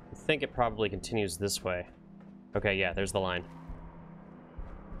it probably continues this way. Okay, yeah, there's the line.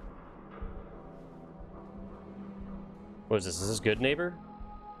 What is this? Is this good neighbor?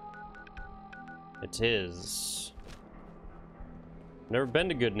 It is. Never been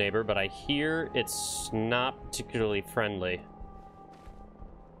to Good Neighbor, but I hear it's not particularly friendly.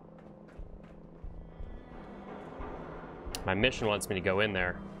 My mission wants me to go in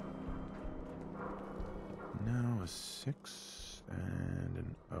there. Now a 6 and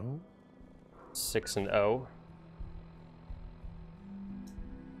an O. 6 and O.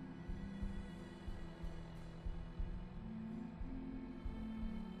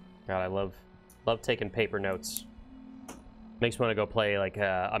 God, I love taking paper notes. Makes me want to go play like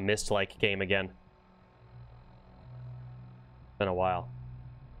a Myst-like game again. Been a while.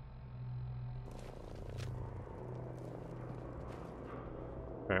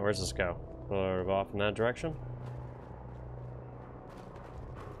 Alright, where's this go? Sort of off in that direction?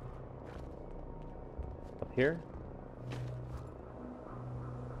 Up here?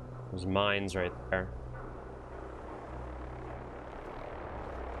 There's mines right there.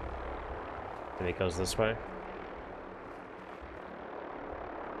 Maybe it goes this way.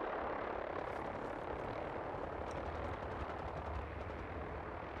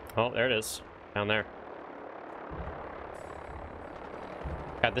 Oh, there it is. Down there.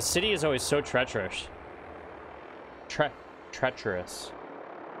 God, the city is always so treacherous. Treacherous.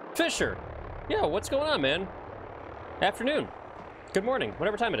 Fisher! Yo, what's going on, man? Afternoon. Good morning.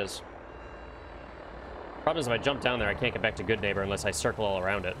 Whatever time it is. Problem is, if I jump down there, I can't get back to Good Neighbor unless I circle all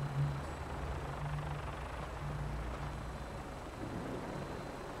around it.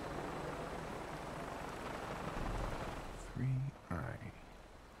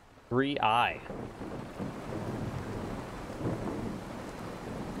 Three I.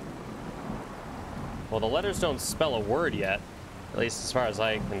 Well, the letters don't spell a word yet, at least as far as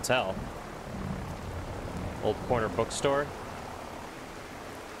I can tell. Old corner bookstore.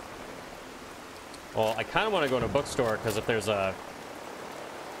 Well, I kind of want to go to a bookstore because if there's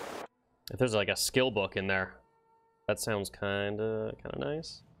like a skill book in there, That sounds kinda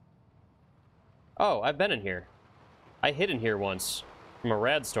nice. Oh, I've been in here. I hid in here once from a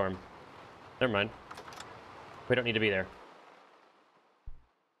rad storm. Never mind. We don't need to be there.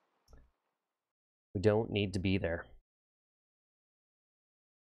 We don't need to be there.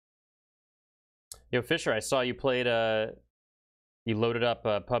 Yo, Fisher, I saw you played, you loaded up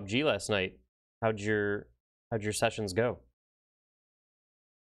PUBG last night. How'd your sessions go?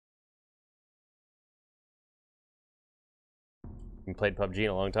 You played PUBG in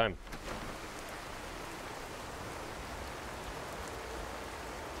a long time.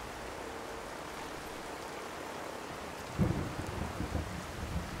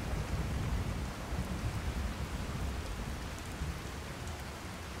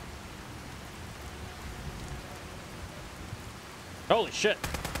 Holy shit!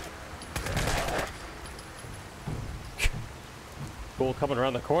 Cool coming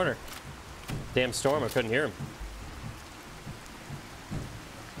around the corner. Damn storm, I couldn't hear him.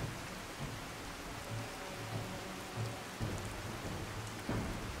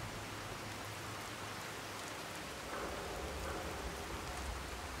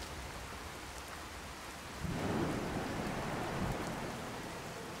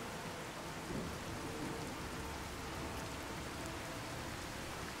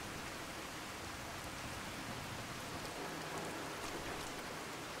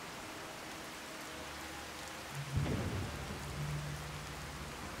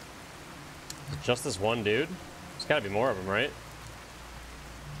 Just this one dude? There's gotta be more of them, right?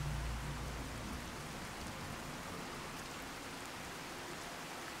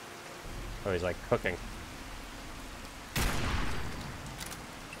 Oh, he's like cooking.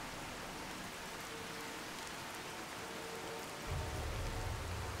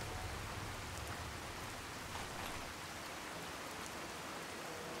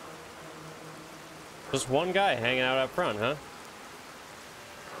 Just one guy hanging out up front, huh?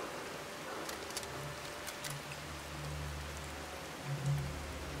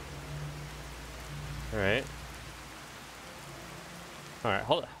 All right,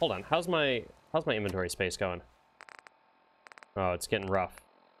 hold on. How's my inventory space going? Oh, it's getting rough.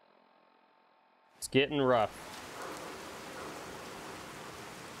 It's getting rough.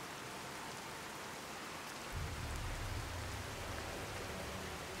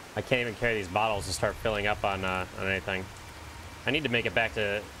 I can't even carry these bottles to start filling up on anything. I need to make it back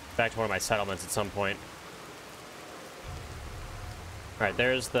to one of my settlements at some point. All right,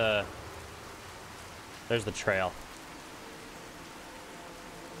 there's the trail.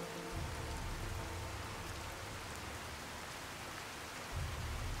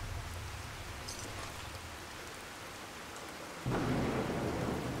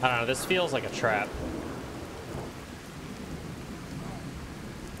 I don't know, this feels like a trap.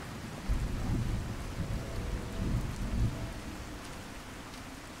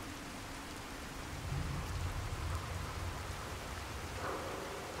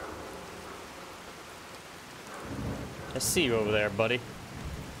 I see you over there, buddy.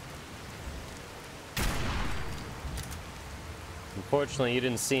 Unfortunately, you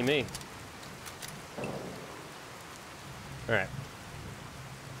didn't see me. All right.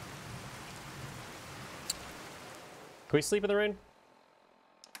 Can we sleep in the rain?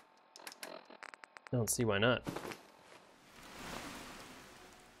 I don't see why not.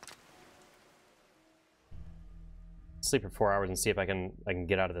 Sleep for 4 hours and see if I can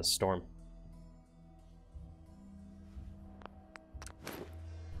get out of this storm.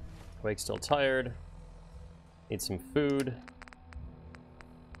 Awake, still tired. Need some food.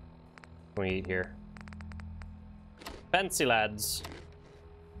 What can we eat here? Fancy lads.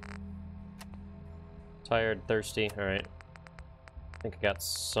 Tired, thirsty. All right. I think I got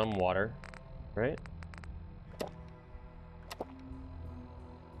some water, right?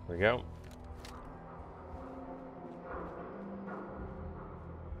 There we go.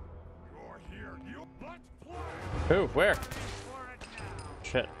 Who? Where?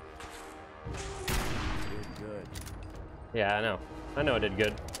 Shit. Did good. Yeah, I know. I know I did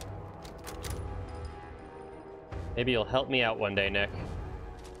good. Maybe you'll help me out one day, Nick.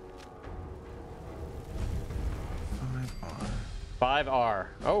 5R.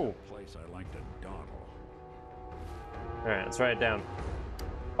 Oh. Place I like to dawdle. All right, let's write it down.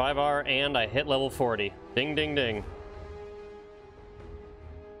 5R and I hit level 40. Ding, ding, ding.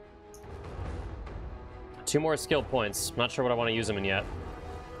 2 more skill points. Not sure what I want to use them in yet.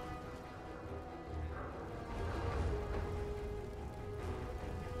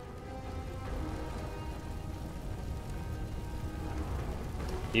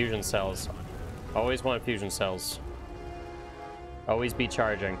 Fusion cells. Always want fusion cells. Always be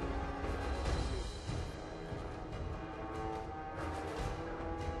charging.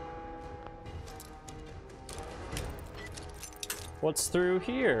 What's through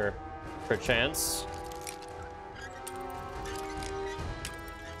here? Perchance.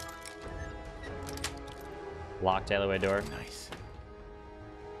 Locked alleyway door. Nice.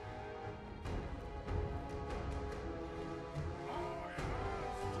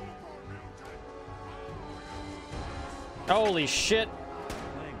 Holy shit!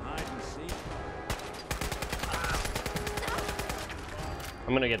 Playing hide and seek.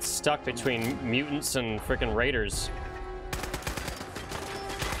 I'm gonna get stuck between mutants and frickin' raiders.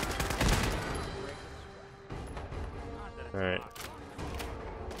 Alright.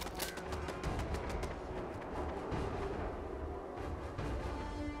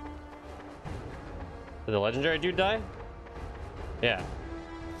 Did the legendary dude die? Yeah.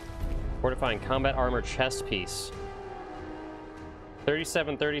 Fortifying combat armor chest piece.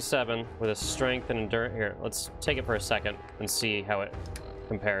 3737 with a strength and endurance. Here, let's take it for a second and see how it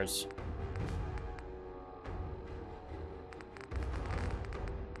compares.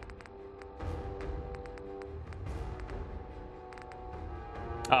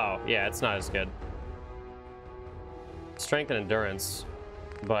 Oh, yeah, it's not as good. Strength and endurance,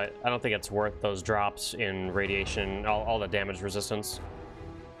 but I don't think it's worth those drops in radiation, all the damage resistance.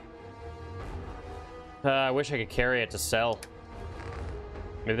 I wish I could carry it to sell.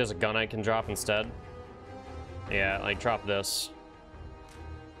 Maybe there's a gun I can drop instead. Yeah, like drop this.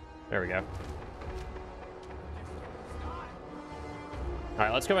 There we go.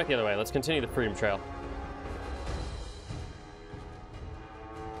 Alright, let's go back the other way. Let's continue the Freedom Trail.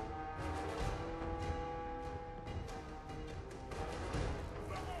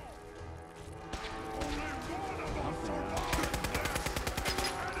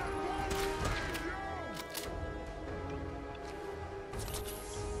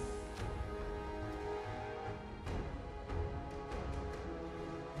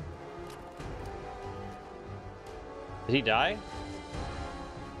 Did he die?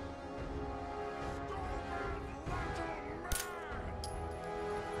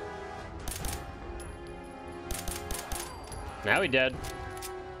 Now he dead.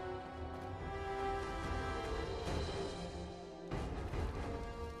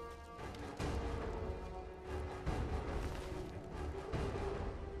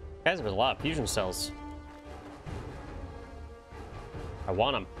 Guys, there's a lot of fusion cells. I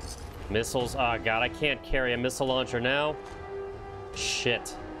want them. Missiles. Oh god, I can't carry a missile launcher now.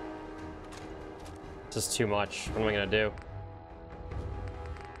 Shit. This is too much. What am I gonna do?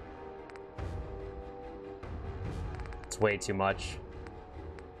 It's way too much.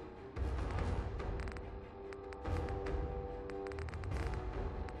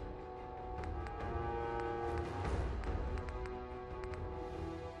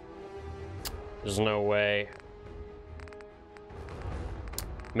 There's no way.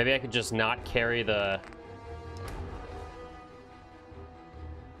 Maybe I could just not carry the...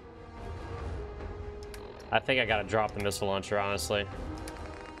 I think I gotta drop the missile launcher, honestly.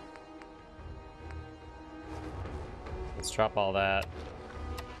 Let's drop all that.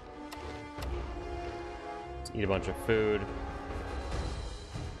 Let's eat a bunch of food.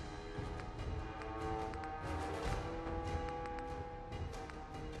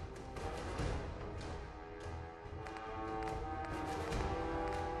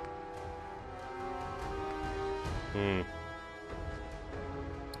 Hmm.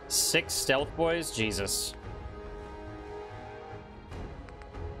 6 stealth boys? Jesus.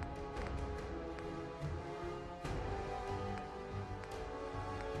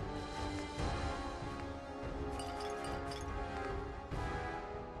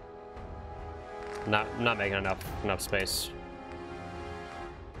 Not making enough space.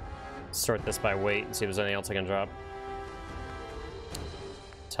 Sort this by weight and see if there's anything else I can drop.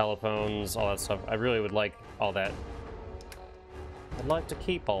 Telephones, all that stuff. I really would like all that. I'd like to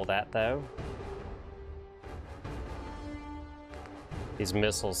keep all that, though. These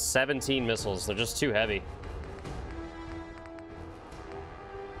missiles. 17 missiles. They're just too heavy.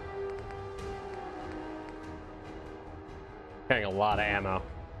 Carrying a lot of ammo.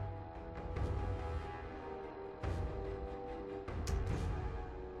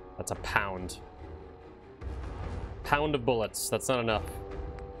 That's a pound. Pound of bullets. That's not enough.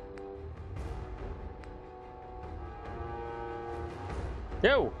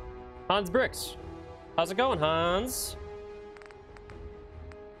 Yo! Hans Bricks. How's it going, Hans?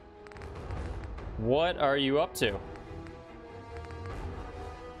 What are you up to?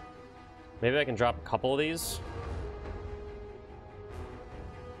 Maybe I can drop a couple of these?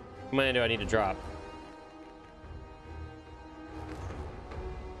 How many do I need to drop?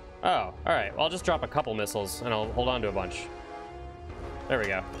 Oh, alright. Well, I'll just drop a couple missiles, and I'll hold on to a bunch. There we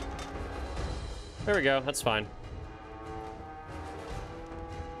go. There we go. That's fine.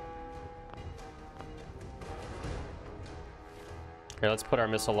 Here, let's put our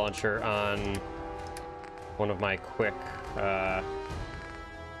missile launcher on one of my quick... let's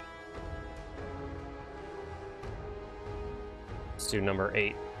do number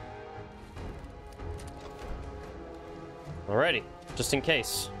 8. Alrighty, just in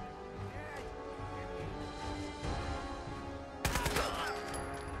case.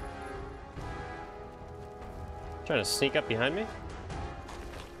 Trying to sneak up behind me?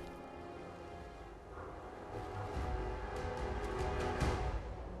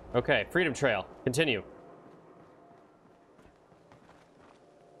 Okay, Freedom Trail. Continue.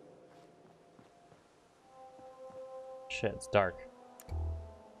 Shit, it's dark.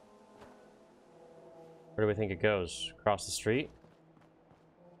 Where do we think it goes? Across the street?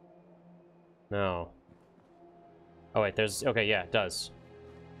 No. Oh wait, there's... Okay, yeah, it does.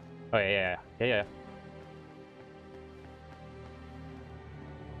 Oh yeah.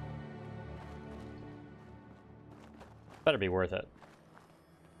 Better be worth it.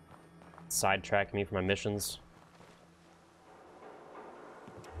 Sidetrack me from my missions.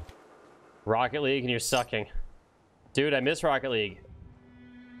 Rocket League and you're sucking. Dude, I miss Rocket League.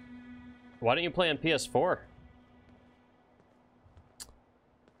 Why don't you play on PS4?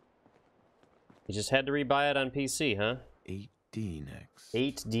 You just had to rebuy it on PC, huh? 8D next.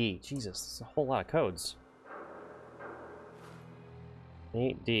 8D. Jesus, that's a whole lot of codes.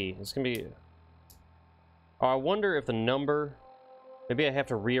 8D. It's gonna be... Oh, I wonder if the number... Maybe I have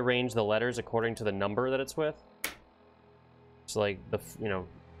to rearrange the letters according to the number that it's with. So like the, you know,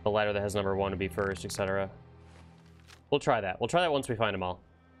 the letter that has number 1 to be first, etc. We'll try that. We'll try that once we find them all.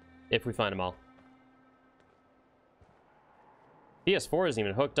 If we find them all. PS4 isn't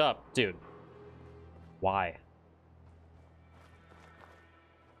even hooked up. Dude. Why?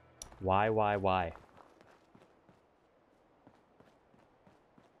 Why?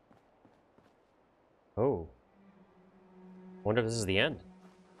 Oh. Wonder if this is the end.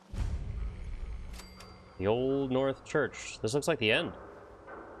 The Old North Church. This looks like the end.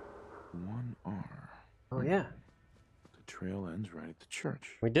 1R. Oh, yeah. The trail ends right at the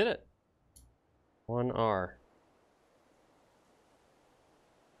church. We did it. 1R.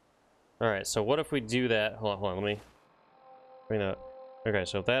 Alright, so what if we do that? Hold on, let me bring that. Okay,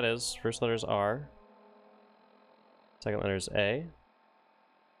 so if that is, first letter is R. Second letter is A.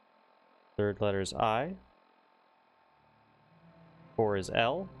 Third letter is I. 4 is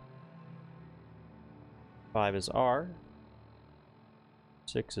L. 5 is R.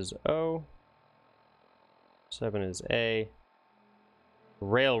 6 is O. 7 is A.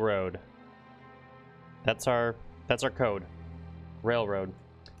 Railroad. That's our code. Railroad.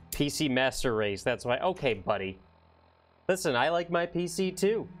 PC Master Race. That's why. Okay, buddy. Listen, I like my PC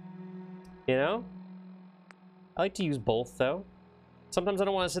too. You know? I like to use both though. Sometimes I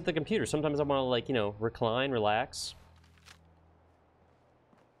don't want to sit at the computer. Sometimes I want to, like, you know, recline, relax.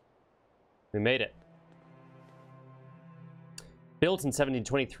 We made it. Built in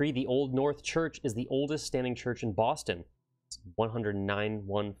 1723, the Old North Church is the oldest standing church in Boston. Its 109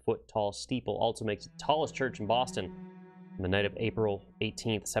 1-foot tall steeple also makes it the tallest church in Boston. On the night of April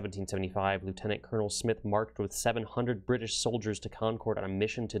 18th, 1775, Lieutenant Colonel Smith marched with 700 British soldiers to Concord on a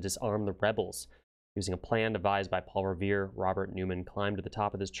mission to disarm the rebels. Using a plan devised by Paul Revere, Robert Newman climbed to the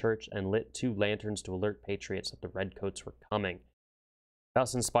top of his church and lit 2 lanterns to alert patriots that the redcoats were coming,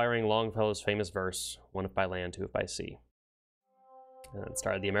 thus inspiring Longfellow's famous verse, "One if by land, two if by sea." And it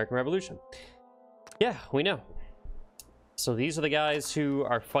started the American Revolution. Yeah, we know. So these are the guys who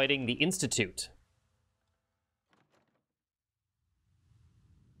are fighting the Institute.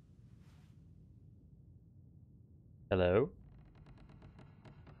 Hello?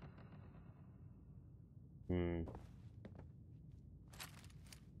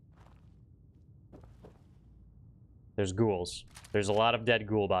 There's ghouls. There's a lot of dead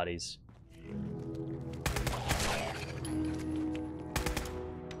ghoul bodies.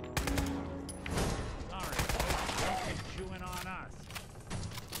 Chewing on us.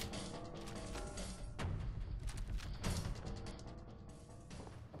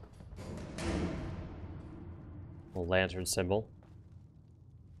 A lantern symbol.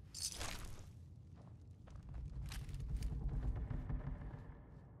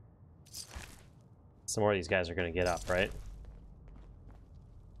 Some more of these guys are going to get up, right?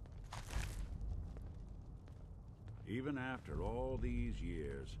 Even after all these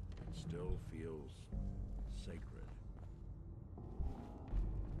years, it still feels sacred.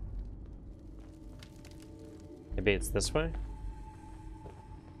 Maybe it's this way?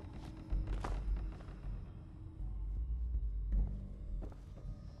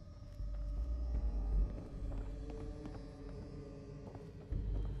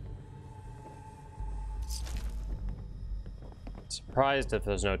 Surprised if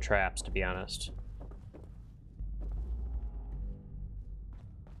there's no traps, to be honest.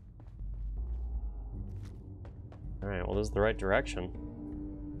 Alright, well, this is the right direction.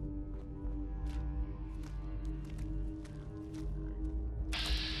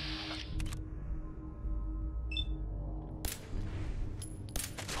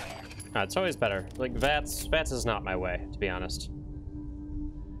 It's always better. Like, VATS is not my way, to be honest.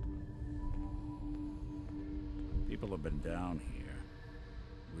 People have been down here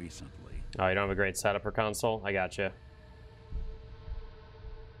recently. Oh, you don't have a great setup for console? I gotcha.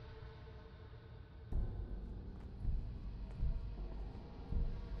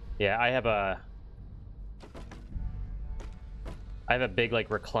 Yeah, I have a big, like,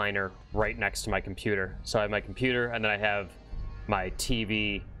 recliner right next to my computer. So I have my computer, and then I have my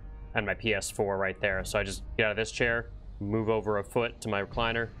TV and my PS4 right there. So I just get out of this chair, move over a foot to my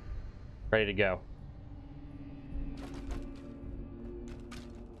recliner, ready to go.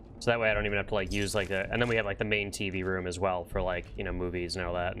 So that way I don't even have to, like, use, like, and then we have, like, the main TV room as well for, like, you know, movies and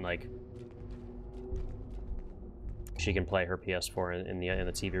all that, and, like, she can play her PS4 in the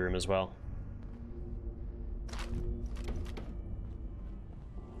TV room as well.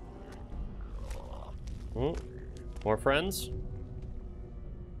 Ooh, more friends?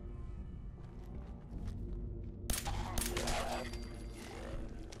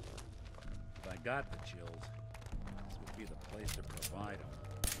 If I got the chills, this would be the place to provide them.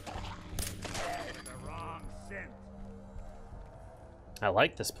 The wrong scent. I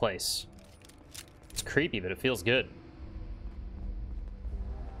like this place. It's creepy, but it feels good.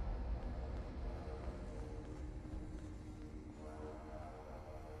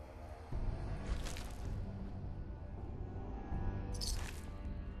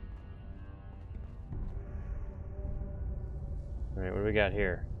 Alright, what do we got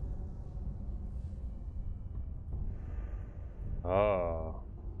here? Oh.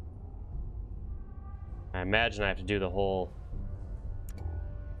 I imagine I have to do the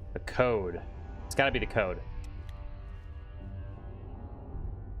code. It's gotta be the code.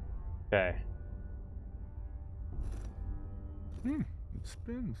 Okay. It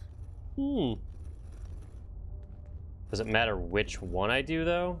spins. Does it matter which one I do,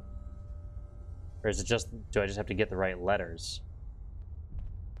 though? Or is it just, do I just have to get the right letters?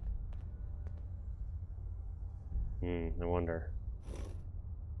 I wonder.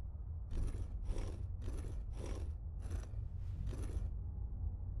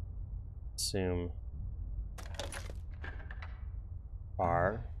 Assume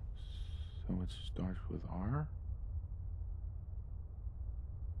R. So it starts with R?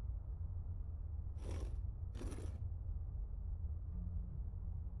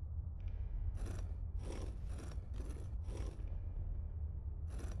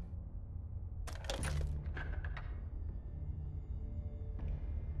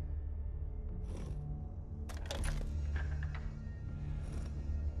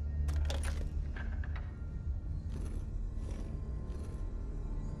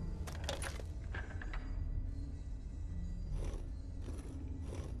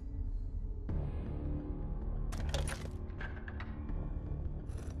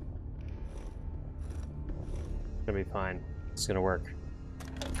 Gonna be fine. It's gonna work.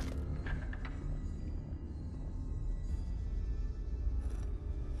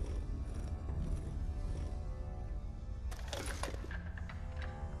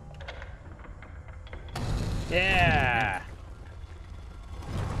 Yeah!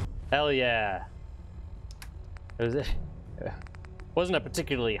 Hell yeah. It wasn't a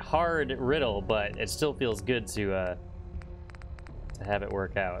particularly hard riddle, but it still feels good to have it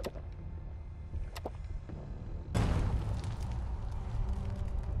work out.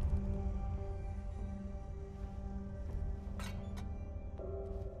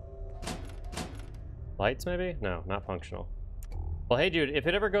 Lights, maybe? No, not functional. Well, hey, dude, if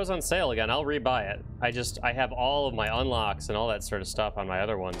it ever goes on sale again, I'll rebuy it. I have all of my unlocks and all that sort of stuff on my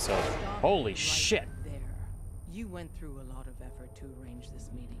other one, so... Holy shit! There. You went through a lot of effort to arrange this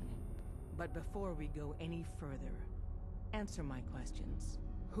meeting. But before we go any further, answer my questions.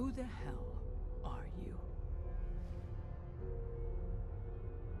 Who the hell are you?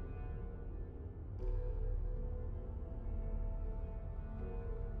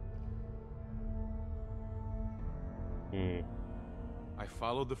 I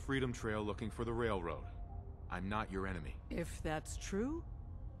followed the Freedom Trail looking for the railroad. I'm not your enemy. If that's true,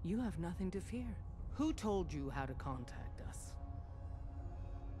 you have nothing to fear. Who told you how to contact us?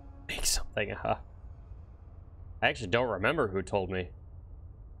 Make something up. I actually don't remember who told me.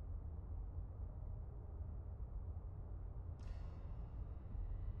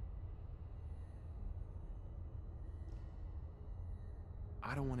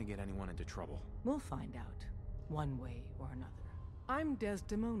 I don't want to get anyone into trouble. We'll find out, one way or another. I'm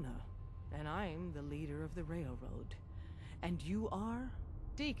Desdemona, and I'm the leader of the railroad. And you are?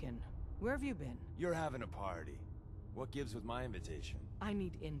 Deacon, where have you been? You're having a party. What gives with my invitation? I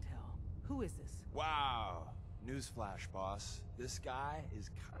need intel. Who is this? Wow. Newsflash, boss. This guy is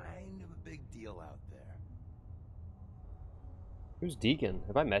kind of a big deal out there. Who's Deacon?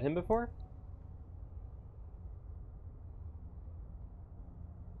 Have I met him before?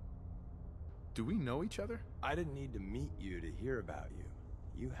 Do we know each other? I didn't need to meet you to hear about you.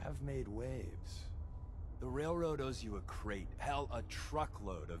 You have made waves. The railroad owes you a crate, hell, a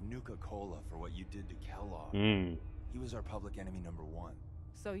truckload of Nuka-Cola for what you did to Kellogg. He was our public enemy #1.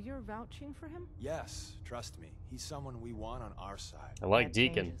 So you're vouching for him? Yes, trust me. He's someone we want on our side. I like That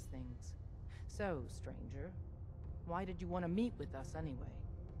Deacon. changes things. So, stranger, why did you want to meet with us anyway?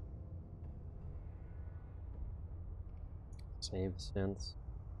 Save synths.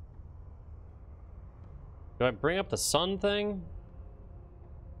 Do I bring up the sun thing?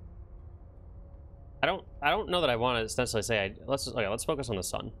 I don't know that I want to essentially say let's focus on the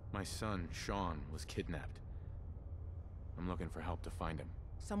sun. My son, Sean, was kidnapped. I'm looking for help to find him.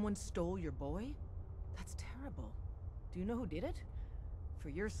 Someone stole your boy? That's terrible. Do you know who did it? For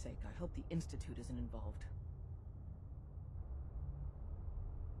your sake, I hope the Institute isn't involved.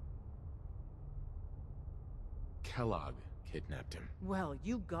 Kellogg kidnapped him. Well,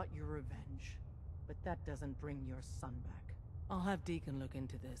 you got your revenge. But that doesn't bring your son back. I'll have Deacon look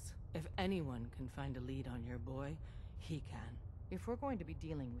into this. If anyone can find a lead on your boy, he can. If we're going to be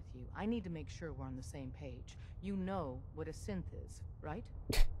dealing with you, I need to make sure we're on the same page. You know what a synth is, right?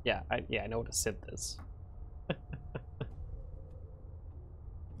 Yeah, I know what a synth is.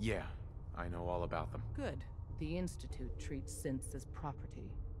 Yeah, I know all about them. Good. The Institute treats synths as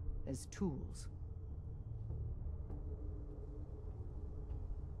property, as tools.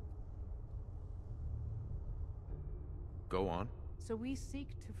 Go on. So we seek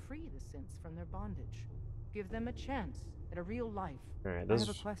to free the synths from their bondage. Give them a chance at a real life. All right, I this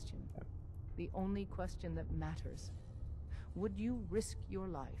have a question. The only question that matters. Would you risk your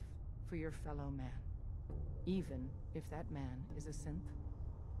life for your fellow man? Even if that man is a synth?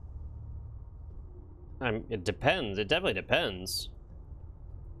 It depends. It definitely depends.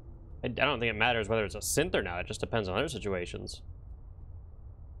 I don't think it matters whether it's a synth or not. It just depends on other situations.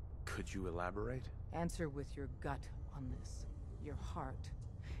 Could you elaborate? Answer with your gut on this. Your heart.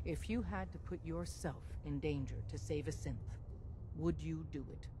 If you had to put yourself in danger to save a synth, would you do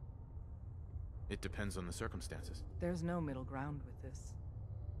it? It depends on the circumstances. There's no middle ground with this.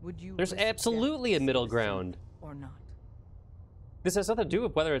 Would you There's risk absolutely death a to middle save ground. synth or not? This has nothing to do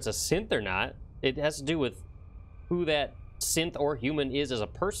with whether it's a synth or not. It has to do with who that synth or human is as a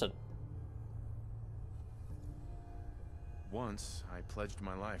person. Once, I pledged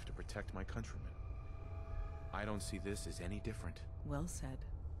my life to protect my countrymen. I don't see this as any different. Well said.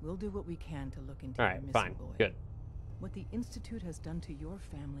 We'll do what we can to look into All your right, missing fine, boy. good. What the Institute has done to your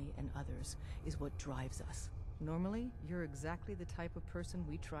family and others is what drives us. Normally, you're exactly the type of person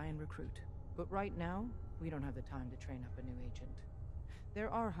we try and recruit. But right now, we don't have the time to train up a new agent. There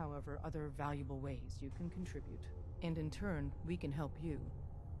are, however, other valuable ways you can contribute. And in turn, we can help you.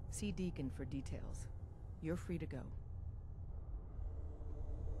 See Deacon for details. You're free to go.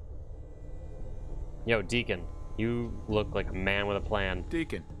 Yo, Deacon, you look like a man with a plan.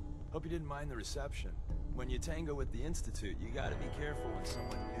 Deacon. Hope you didn't mind the reception. When you tango with the Institute, you gotta be careful when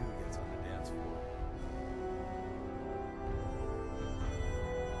someone new gets on the dance floor.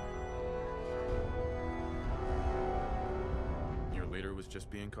 Your leader was just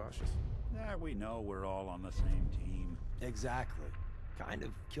being cautious. Yeah, we know we're all on the same team. Exactly. Kind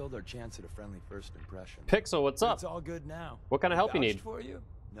of killed our chance at a friendly first impression. Pixel, what's But up? It's all good now. What kind of help you Vouched need? for you?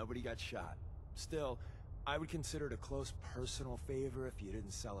 Nobody got shot. Still, I would consider it a close personal favor if you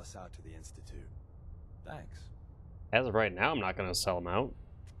didn't sell us out to the Institute. Thanks. As of right now, I'm not going to sell them out.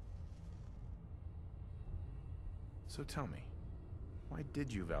 So tell me, why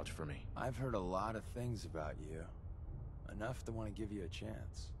did you vouch for me? I've heard a lot of things about you. Enough to want to give you a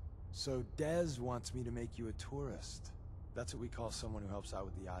chance. So Dez wants me to make you a tourist. That's what we call someone who helps out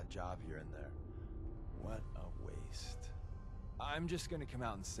with the odd job here and there. What a waste. I'm just gonna come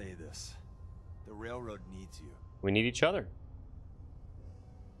out and say this. The railroad needs you. We need each other.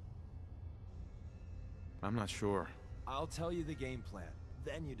 I'm not sure. I'll tell you the game plan,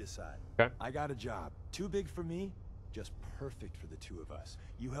 then you decide. Okay. I got a job. Too big for me, just perfect for the two of us.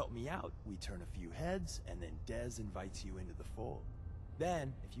 You help me out, we turn a few heads, and then Dez invites you into the fold.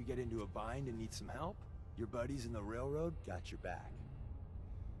 Then, if you get into a bind and need some help, your buddies in the railroad got your back.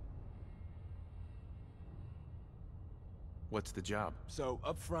 What's the job? So,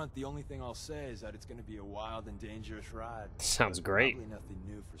 up front, the only thing I'll say is that it's gonna be a wild and dangerous ride. Sounds great. Probably nothing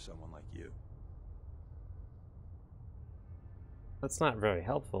new for someone like you. That's not very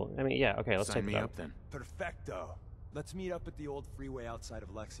helpful. I mean, yeah, okay, let's Sign take me it up then. Perfecto. Let's meet up at the old freeway outside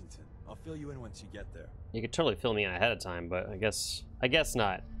of Lexington. I'll fill you in once you get there. You could totally fill me in ahead of time, but I guess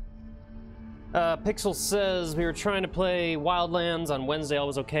not. Pixel says we were trying to play Wildlands on Wednesday. All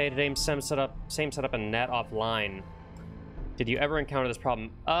was okay. Today, same setup and net offline. Did you ever encounter this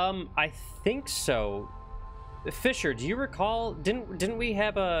problem? I think so. Fisher, do you recall? Didn't we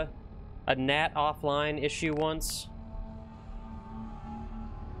have a NAT offline issue once?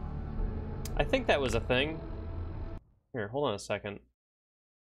 I think that was a thing. Here, hold on a second.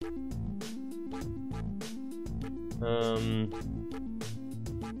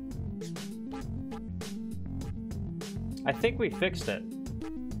 I think we fixed it.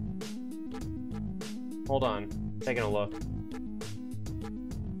 Hold on, taking a look.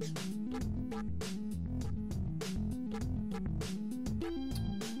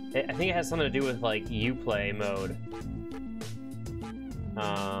 I think it has something to do with like Uplay mode.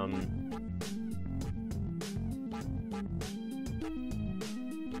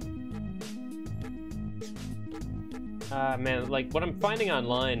 Man, like what I'm finding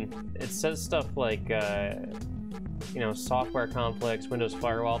online, it says stuff like, you know, software conflicts, Windows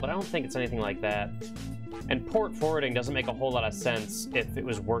firewall, but I don't think it's anything like that. And port forwarding doesn't make a whole lot of sense if it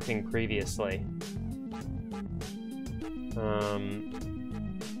was working previously.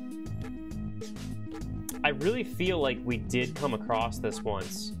 I really feel like we did come across this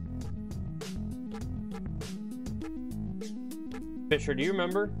once. Fisher, do you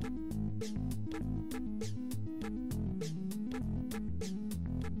remember?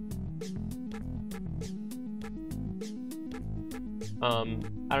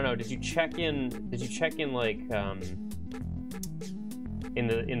 I don't know, did you check in like,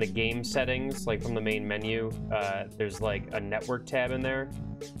 in the game settings, like from the main menu, there's like a network tab in there.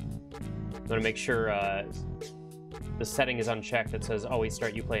 I'm gonna make sure, the setting is unchecked. It says always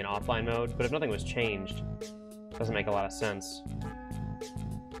start Uplay in offline mode, but if nothing was changed, it doesn't make a lot of sense.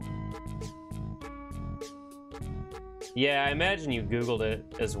 Yeah, I imagine you Googled it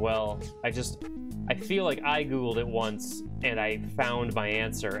as well. I feel like I Googled it once, and I found my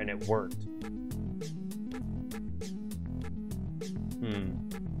answer, and it worked.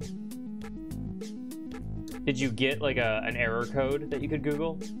 Did you get, like, an error code that you could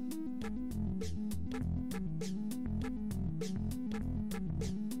Google?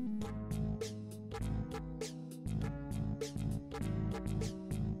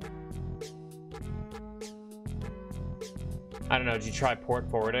 I don't know, did you try port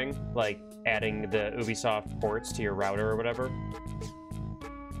forwarding? Like, adding the Ubisoft ports to your router or whatever?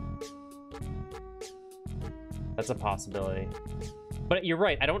 That's a possibility. But you're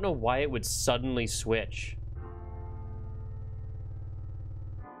right, I don't know why it would suddenly switch.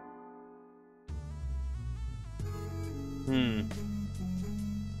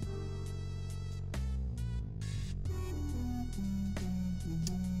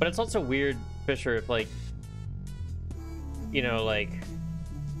 But it's also weird, Fisher, if like, you know, like,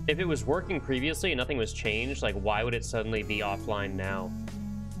 if it was working previously and nothing was changed, like, why would it suddenly be offline now?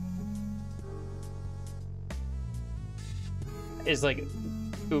 Is, like,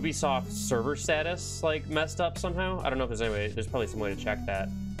 Ubisoft server status, like, messed up somehow? I don't know if there's any way. There's probably some way to check that.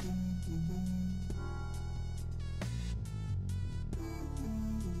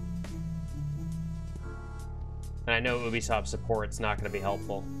 And I know Ubisoft support's not going to be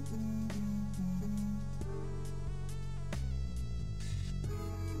helpful.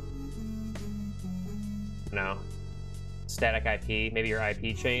 No. Static IP. Maybe your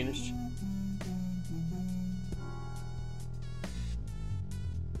IP changed.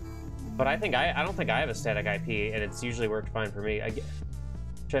 But I don't think I have a static IP, and it's usually worked fine for me.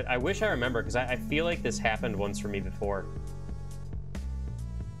 I wish I remember, because I feel like this happened once for me before.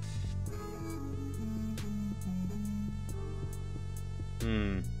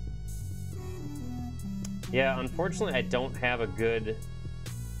 Yeah, unfortunately, I don't have a good...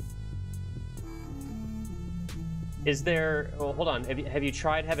 Is there... Well, hold on. Have you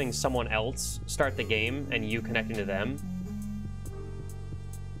tried having someone else start the game and you connecting to them?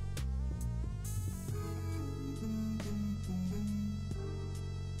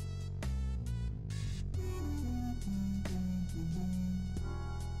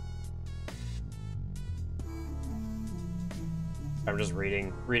 I'm just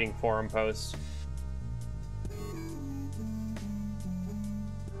reading forum posts.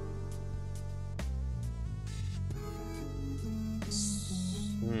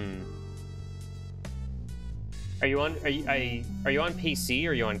 Are you on PC or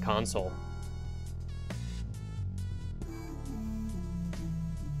are you on console?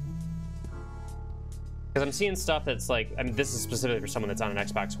 Because I'm seeing stuff that's like, I mean, this is specifically for someone that's on an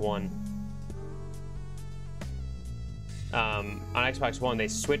Xbox One. On Xbox One, they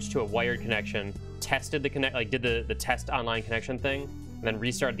switched to a wired connection, tested the connect, like did the test online connection thing, and then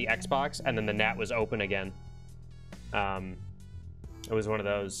restarted the Xbox, and then the NAT was open again. It was one of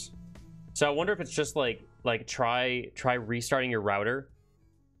those. So I wonder if it's just like try restarting your router.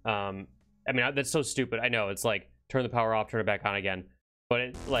 I mean, that's so stupid. I know it's like turn the power off, turn it back on again. But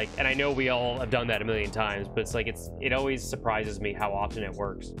it, like, and I know we all have done that a million times, but it's like it always surprises me how often it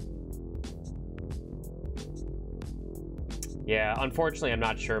works. Yeah, unfortunately, I'm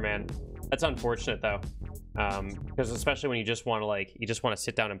not sure, man. That's unfortunate though, because especially when you just want to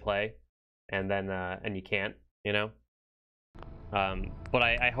sit down and play, and then and you can't, you know. But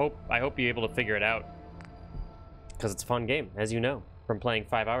I hope you're able to figure it out, because it's a fun game, as you know from playing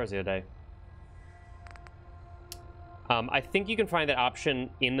 5 hours the other day. I think you can find that option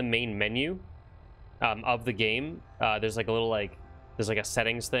in the main menu of the game. There's like a little there's like a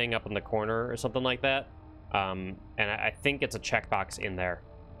settings thing up in the corner or something like that. And I think it's a checkbox in there.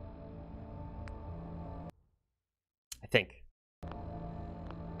 I think.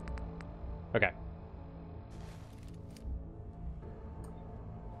 Okay.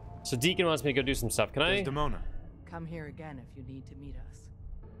 So Deacon wants me to go do some stuff. Can I? Desdemona. Come here again if you need to meet us.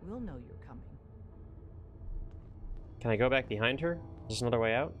 We'll know you're coming. Can I go back behind her? Is there another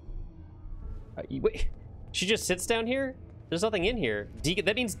way out? Wait, she just sits down here? There's nothing in here. Deacon,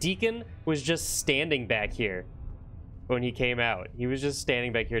 that means Deacon was just standing back here when he came out. He was just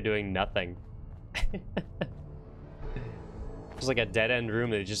standing back here doing nothing. Just like a dead-end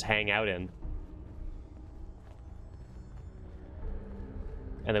room that they just hang out in.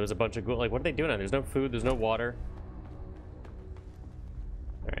 And there was a bunch of like, what are they doing on? There's no food, there's no water.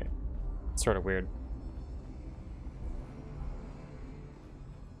 Alright. It's sort of weird.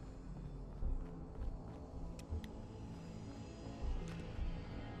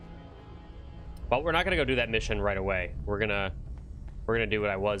 But we're not gonna go do that mission right away. We're gonna do what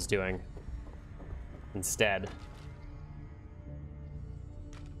I was doing instead.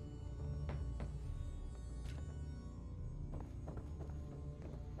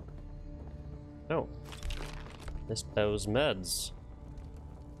 Oh, missed those meds.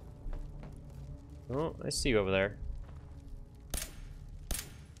 Oh, I see you over there.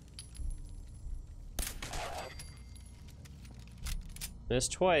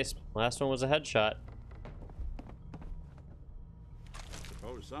 Missed twice. Last one was a headshot.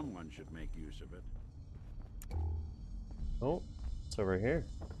 Suppose someone should make use of it. Oh, it's over here.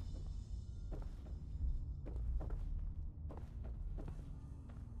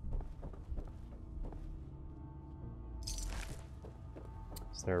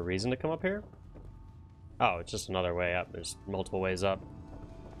 Is there a reason to come up here? Oh, it's just another way up. There's multiple ways up.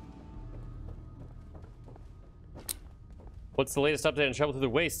 What's the latest update on Travel Through the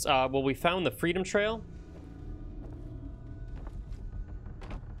Wastes? Well, we found the Freedom Trail.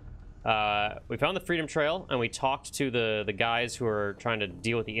 We found the Freedom Trail, and we talked to the guys who are trying to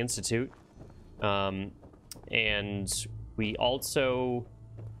deal with the Institute. And we also...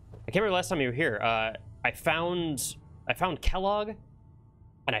 I can't remember the last time you were here. I found Kellogg,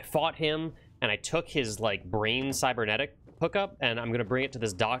 and I fought him, and I took his, like, brain cybernetic hookup, and I'm going to bring it to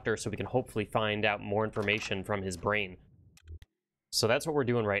this doctor so we can hopefully find out more information from his brain. So that's what we're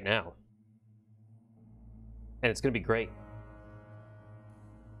doing right now. And it's going to be great.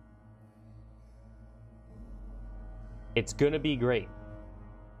 It's going to be great.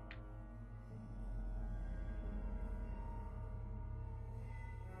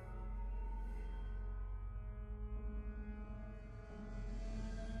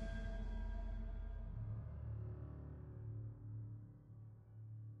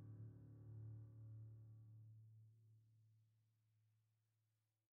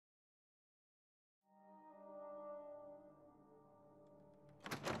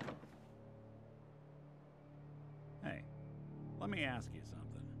 Hey, let me ask you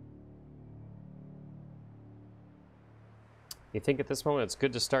something. You think at this moment it's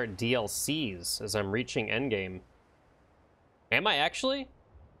good to start DLCs as I'm reaching endgame? Am I actually?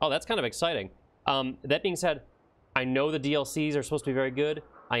 Oh, that's kind of exciting. That being said, I know the DLCs are supposed to be very good.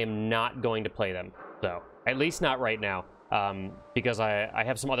 I am not going to play them, though. At least not right now, because I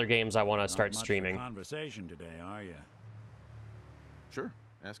have some other games I want to start streaming. Not much for conversation today, are you? Sure,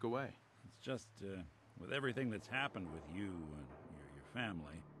 ask away. It's just, with everything that's happened with you and your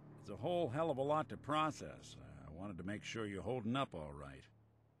family, it's a whole hell of a lot to process. I wanted to make sure you're holding up all right.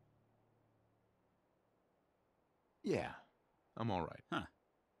 Yeah, I'm all right. Huh.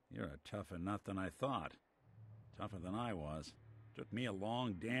 You're a tougher nut than I thought. Tougher than I was. Took me a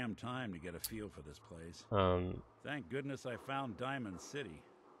long damn time to get a feel for this place. Thank goodness I found Diamond City.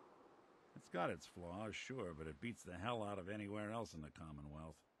 It's got its flaws, sure, but it beats the hell out of anywhere else in the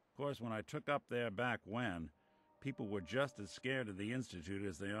Commonwealth. Of course, when I took up there back when, people were just as scared of the Institute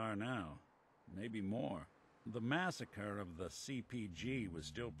as they are now. Maybe more. The massacre of the CPG was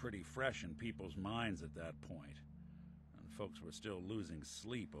still pretty fresh in people's minds at that point, and folks were still losing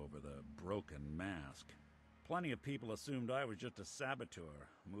sleep over the broken mask. Plenty of people assumed I was just a saboteur,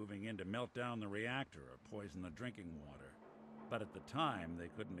 moving in to melt down the reactor or poison the drinking water. But at the time, they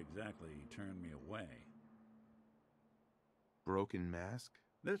couldn't exactly turn me away. Broken mask?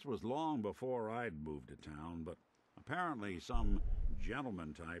 This was long before I'd moved to town, but apparently some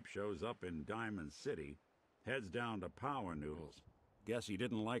gentleman type shows up in Diamond City, heads down to Power Noodles. Guess he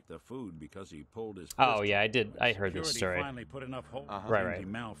didn't like the food because he pulled his Oh yeah, I did. I heard this story. Finally put enough holes Right. he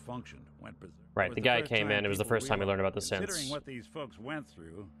malfunctioned, went berserk. Right, the guy came in. It was the first time we learned about the Considering synths. what these folks went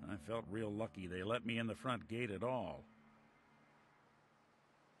through, I felt real lucky they let me in the front gate at all.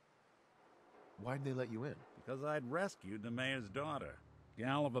 Why'd they let you in? Because I'd rescued the mayor's daughter.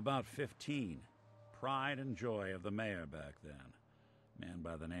 Gal of about 15. Pride and joy of the mayor back then. Man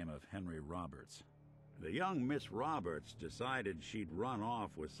by the name of Henry Roberts. The young Miss Roberts decided she'd run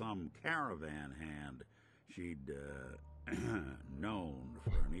off with some caravan hand she'd, known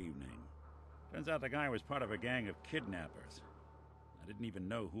for an evening. Turns out the guy was part of a gang of kidnappers. I didn't even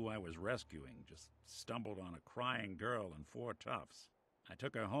know who I was rescuing, just stumbled on a crying girl and 4 toughs. I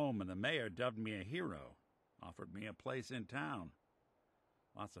took her home and the mayor dubbed me a hero, offered me a place in town.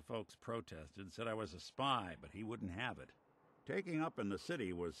 Lots of folks protested, said I was a spy, but he wouldn't have it. Taking up in the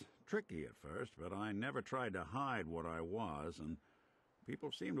city was tricky at first, but I never tried to hide what I was, and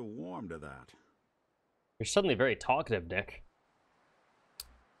people seemed to warm to that. You're suddenly very talkative, Nick.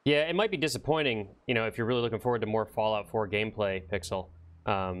 Yeah, it might be disappointing, you know, if you're really looking forward to more Fallout 4 gameplay, Pixel.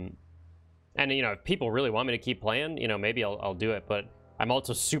 And, you know, if people really want me to keep playing, you know, maybe I'll do it, but I'm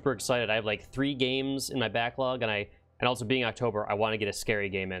also super excited. I have, like, 3 games in my backlog, and also being October, I want to get a scary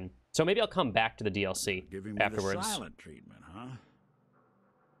game in. So maybe I'll come back to the DLC Giving me afterwards. the silent treatment, huh?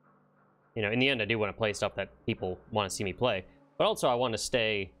 You know, in the end, I do want to play stuff that people want to see me play, but also I want to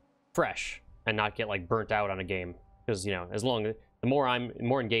stay fresh and not get like burnt out on a game. Because you know, the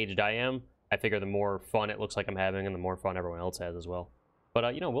more engaged I am, I figure the more fun it looks like I'm having, and the more fun everyone else has as well.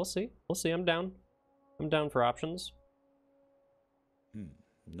 But you know, we'll see. We'll see. I'm down. I'm down for options.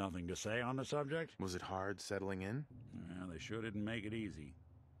 Nothing to say on the subject? Was it hard settling in? Well, they sure didn't make it easy.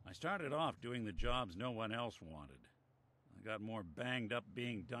 I started off doing the jobs no one else wanted. I got more banged up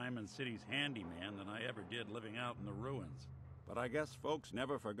being Diamond City's handyman than I ever did living out in the ruins. But I guess folks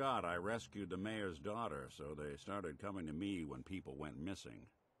never forgot I rescued the mayor's daughter, so they started coming to me when people went missing.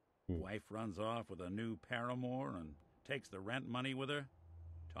 Wife runs off with a new paramour and takes the rent money with her.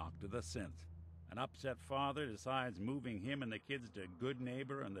 Talk to the synth. An upset father decides moving him and the kids to Good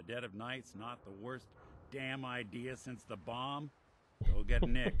Neighbor in the dead of night's not the worst damn idea since the bomb. Go get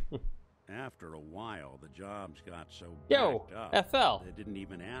Nick. After a while, the jobs got so backed up, FL. they didn't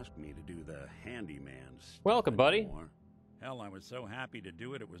even ask me to do the handyman stuff Welcome, buddy. anymore. Hell, I was so happy to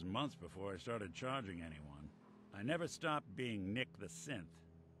do it, it was months before I started charging anyone. I never stopped being Nick the Synth,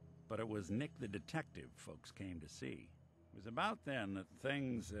 but it was Nick the Detective folks came to see. It was about then that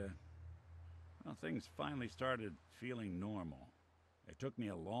things finally started feeling normal. It took me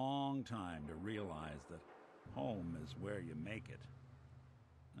a long time to realize that home is where you make it.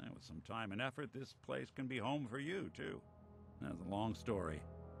 And with some time and effort, this place can be home for you, too. That's a long story,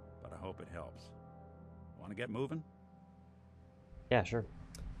 but I hope it helps. Want to get moving? Yeah, sure.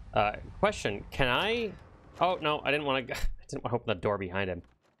 Question: can I? Oh no, I didn't want to. I didn't want to open the door behind him.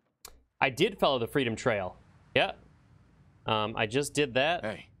 I did follow the Freedom Trail. Yeah. I just did that.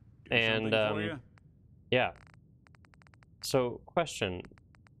 Hey. And for you? yeah. So, question: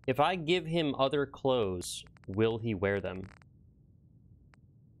 if I give him other clothes, will he wear them?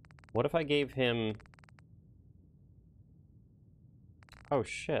 What if I gave him... Oh,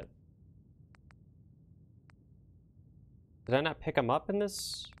 shit. Did I not pick him up in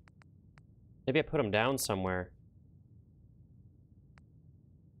this? Maybe I put him down somewhere.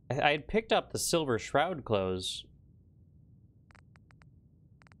 I had picked up the Silver Shroud clothes.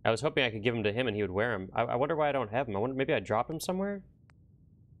 I was hoping I could give them to him and he would wear them. I wonder why I don't have them. I wonder, maybe I dropped them somewhere?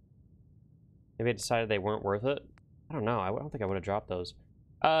 Maybe I decided they weren't worth it? I don't know. I don't think I would have dropped those.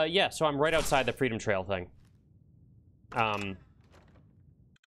 Yeah, so I'm right outside the Freedom Trail thing. And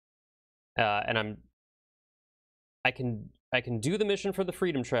I can do the mission for the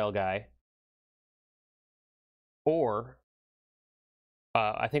Freedom Trail guy. Or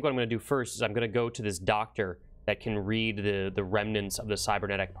I think what I'm going to do first is I'm going to go to this doctor that can read the remnants of the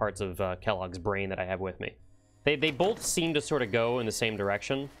cybernetic parts of Kellogg's brain that I have with me. They both seem to sort of go in the same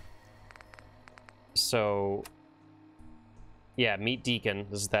direction. So, yeah, meet Deacon.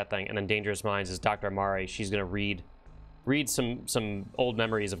 This is that thing. And then Dangerous Minds is Dr. Amari. She's going to read some old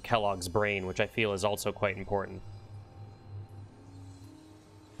memories of Kellogg's brain, which I feel is also quite important.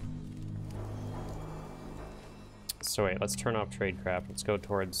 So wait, let's turn off Tradecraft. Let's go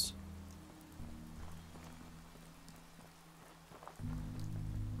towards...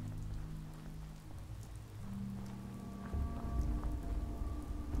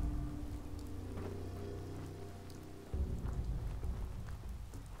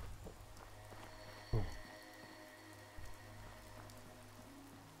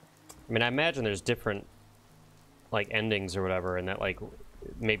 I mean, I imagine there's different, like, endings or whatever, and that, like,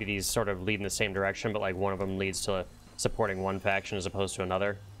 maybe these sort of lead in the same direction, but, like, one of them leads to supporting one faction as opposed to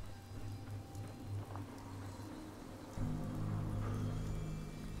another.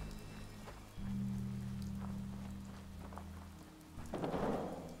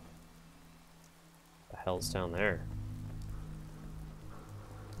 The hell's down there?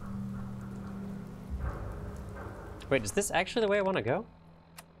 Wait, is this actually the way I want to go?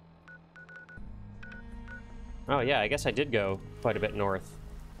 Oh yeah, I guess I did go quite a bit north,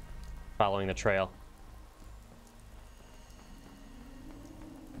 following the trail.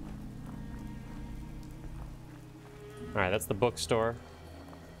 Alright, that's the bookstore.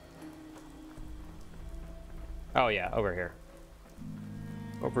 Oh yeah, over here.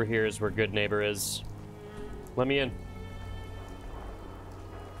 Over here is where Good Neighbor is. Let me in.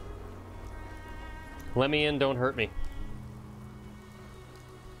 Let me in, don't hurt me.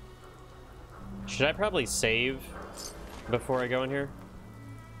 Should I probably save before I go in here?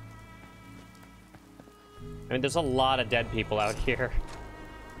 I mean, there's a lot of dead people out here.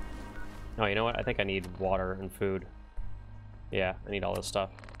 Oh, you know what? I think I need water and food. Yeah, I need all this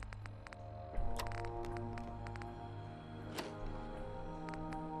stuff.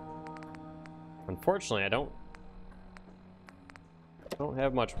 Unfortunately, I don't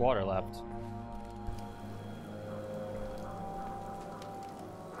have much water left.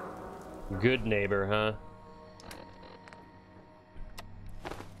 Good Neighbor, huh?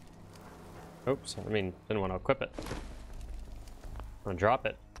 Oops, I mean, didn't want to equip it. I'm gonna drop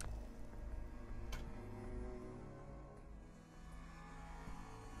it.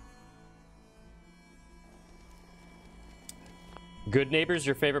 Good Neighbor's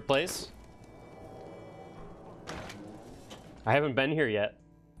your favorite place? I haven't been here yet.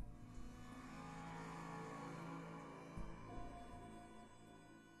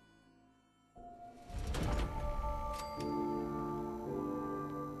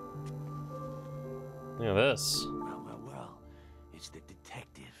 Look at this. Well. It's the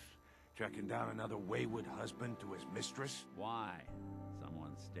detective. Tracking down another wayward husband to his mistress. Why?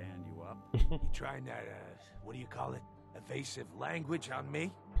 Someone stand you up? You trying that, what do you call it? Evasive language on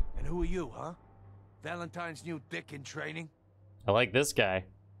me? And who are you, huh? Valentine's new dick in training? I like this guy.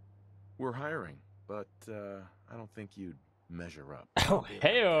 We're hiring, but I don't think you'd measure up. Oh,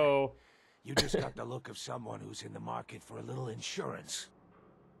 heyo! You just got the look of someone who's in the market for a little insurance.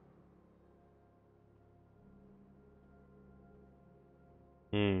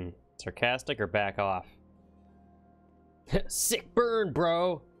 Sarcastic or back off? Sick burn,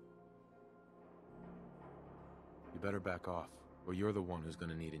 bro! You better back off, or you're the one who's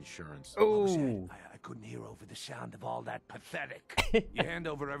gonna need insurance. What was Ooh. that? I couldn't hear over the sound of all that pathetic. You hand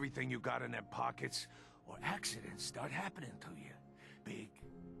over everything you got in their pockets, or accidents start happening to you. Big,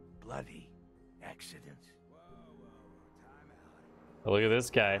 bloody accidents. Oh, look at this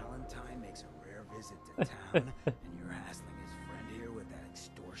guy. Valentine makes a rare visit to town, and you're hassling his friend here with that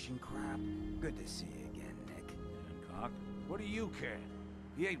extortion crap. Good to see you again, Nick. Hancock? What do you care?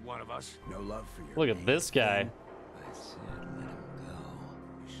 He ain't one of us. No love for your Look at mate, this guy. Finn. I said let him go.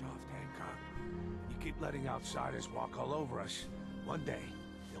 You soft, Hancock. You keep letting outsiders walk all over us. One day,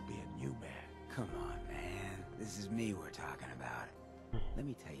 he'll be a new man. Come on, man. This is me we're talking about. Let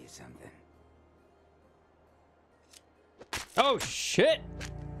me tell you something. Oh, shit!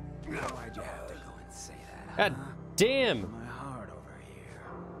 Why'd you have to go and say that, God huh? damn! My heart over here.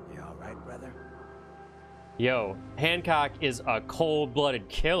 You all right, brother? Yo, Hancock is a cold-blooded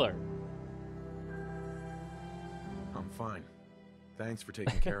killer. I'm fine. Thanks for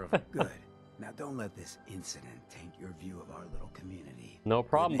taking care of him. Good. Now don't let this incident taint your view of our little community. No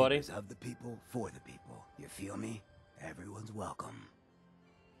problem, Good buddy. neighbors of the people, for the people. You feel me? Everyone's welcome.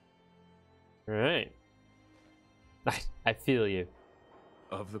 Alright. I feel you.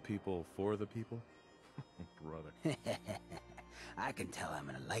 Of the people, for the people? Brother. I can tell I'm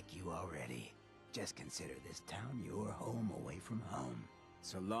gonna like you already. Just consider this town your home away from home.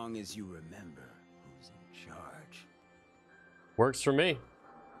 So long as you remember who's in charge. Works for me.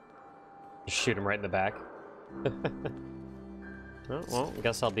 Just shoot him right in the back. Oh, well, I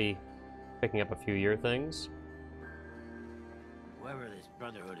guess I'll be picking up a few year things. Whoever this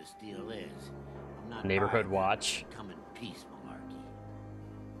Brotherhood of Steel is, I'm not Neighborhood buying watch. that come in peace malarkey.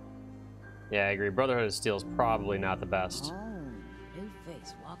 Yeah, I agree. Brotherhood of Steel is probably not the best. Oh, new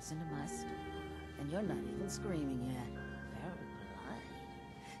face walks into my store, and you're not even screaming yet. Very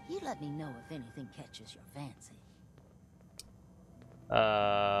polite. You let me know if anything catches your fancy.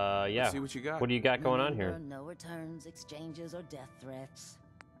 Yeah. Let's see what you got. What do you got going on here? No returns, exchanges, or death threats.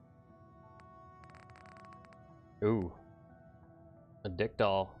 Ooh. A dick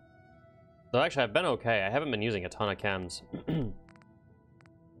doll. Though actually, I've been okay. I haven't been using a ton of chems.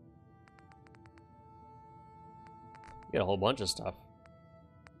 Get a whole bunch of stuff.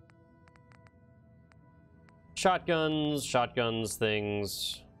 Shotguns,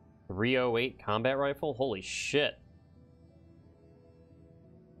 things. 308 combat rifle? Holy shit.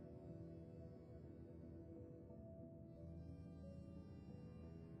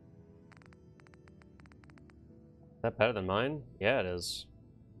 Is that better than mine? Yeah, it is.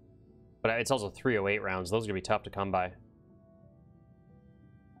 But it's also 308 rounds. Those are gonna be tough to come by.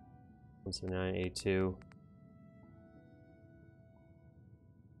 179, 82.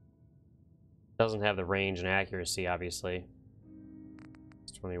 Doesn't have the range and accuracy, obviously.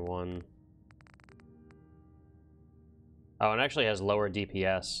 It's 21. Oh, and actually has lower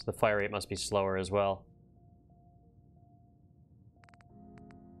DPS. The fire rate must be slower as well.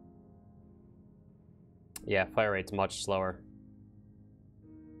 Yeah, fire rate's much slower.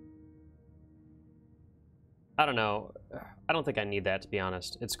 I don't know. I don't think I need that, to be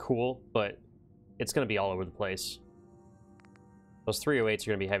honest. It's cool, but it's going to be all over the place. Those 308s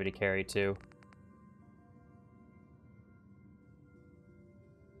are going to be heavy to carry, too.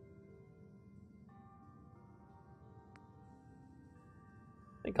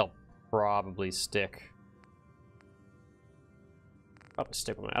 I think I'll probably stick. Probably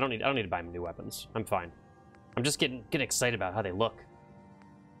stick with my. I don't need to buy new weapons. I'm fine. I'm just getting excited about how they look.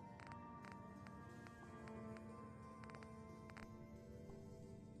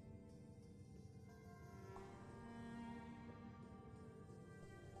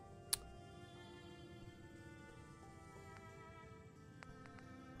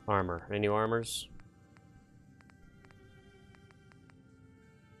 Armor. Any new armors?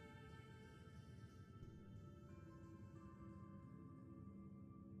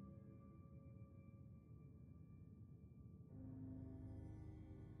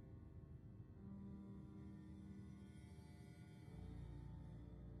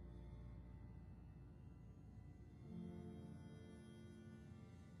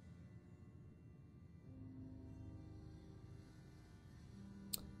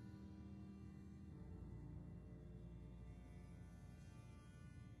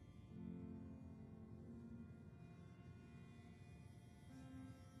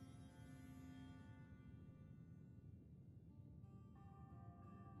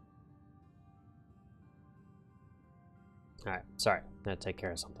 Alright, sorry. I had to take care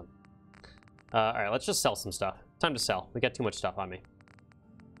of something. Alright, let's just sell some stuff. Time to sell. We got too much stuff on me.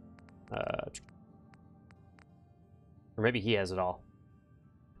 Or maybe he has it all.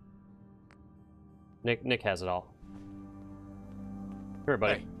 Nick has it all. Here,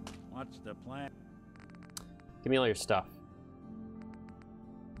 buddy. Hey, what's the plan? Give me all your stuff.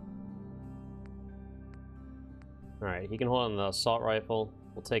 Alright, he can hold on the assault rifle.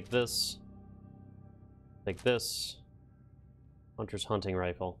 We'll take this. Take this. Hunter's hunting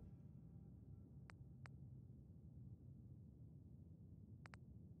rifle.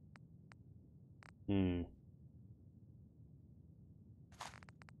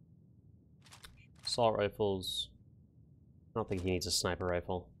 Assault rifles. I don't think he needs a sniper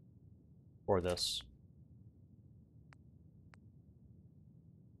rifle. Or this.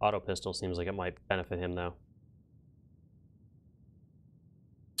 Auto pistol seems like it might benefit him, though.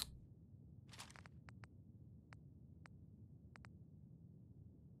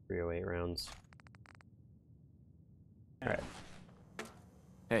 .308 rounds. All right.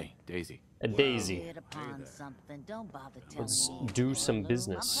 Hey, Daisy. A Daisy. Hit upon something. Don't bother telling Let's me. do some Lou.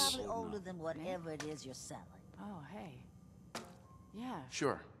 business. I'm probably older than whatever it is you're selling. Oh, hey. Yeah.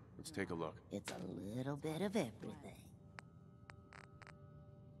 Sure. Let's take a look. It's a little bit of everything.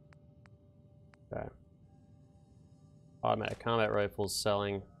 Okay. Automatic combat rifles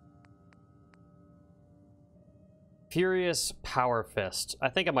selling. Furious Power Fist. I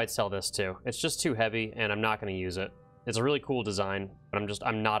think I might sell this too. It's just too heavy, and I'm not going to use it. It's a really cool design, but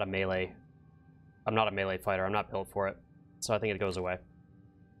I'm not a melee. I'm not a melee fighter. I'm not built for it. So I think it goes away.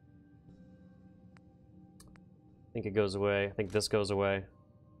 I think it goes away. I think this goes away.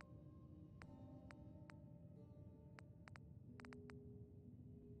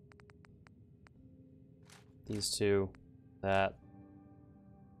 These two. That.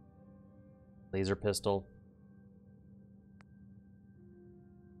 Laser pistol.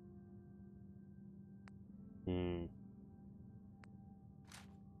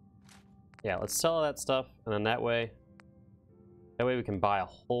 Yeah, let's sell all that stuff, and then that way we can buy a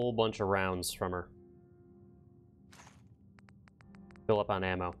whole bunch of rounds from her. Fill up on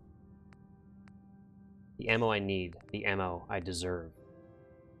ammo. The ammo I need, the ammo I deserve.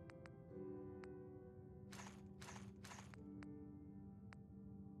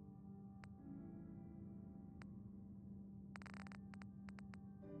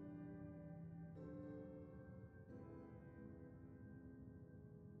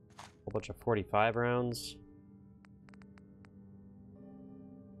 Whole bunch of 45 rounds.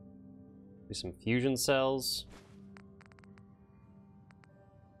 Do some fusion cells.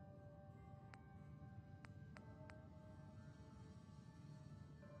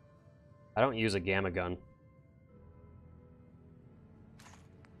 I don't use a gamma gun.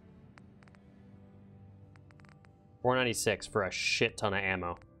 $4.96 for a shit ton of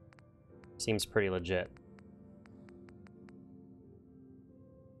ammo. Seems pretty legit.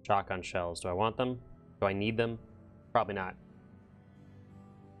 Shotgun shells. Do I want them? Do I need them? Probably not.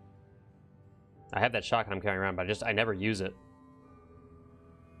 I have that shotgun I'm carrying around, but I never use it.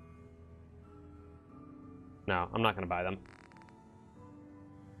 No, I'm not going to buy them.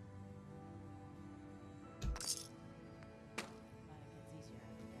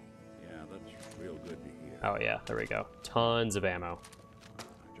 Yeah, that's real good to hear. Oh yeah, there we go. Tons of ammo.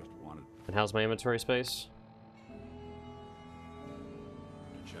 I just wanted And how's my inventory space?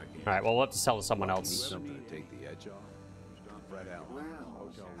 to check in. Alright, well, we'll have to sell to someone else. Something to take the edge off. Right out.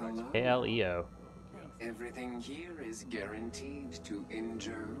 Hello. ALEO. Everything here is guaranteed to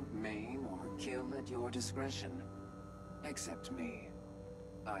injure, maim, or kill at your discretion. Except me.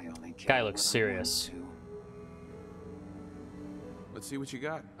 I only kill Guy looks when I serious. want Let's see what you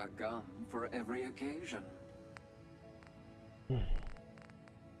got. to. A gun for every occasion. I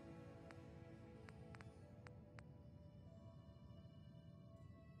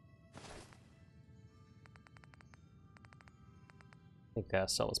think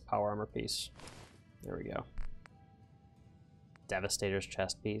sell his power armor piece. There we go. Devastator's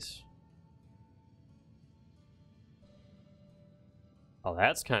chest piece. Oh,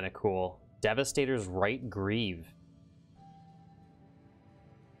 that's kind of cool. Devastator's right greave.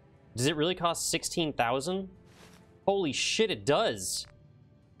 Does it really cost 16,000? Holy shit, it does.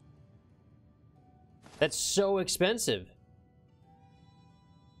 That's so expensive.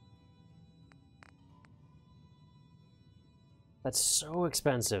 That's so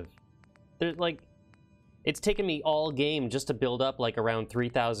expensive. There's like, it's taken me all game just to build up like around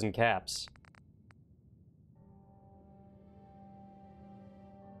 3,000 caps.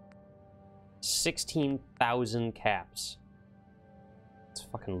 $16,000 caps. It's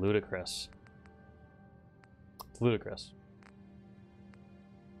fucking ludicrous. It's ludicrous.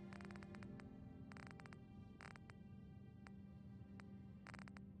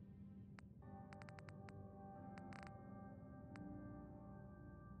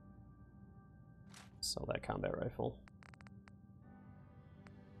 Sell that combat rifle.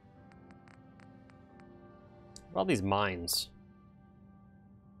 All these mines.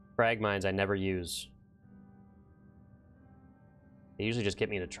 Frag mines I never use. They usually just get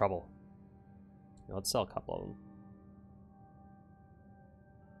me into trouble. Let's sell a couple of them.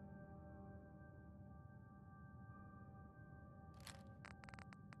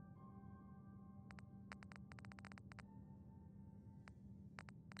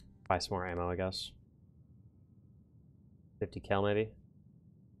 Buy some more ammo, I guess. 50 cal maybe?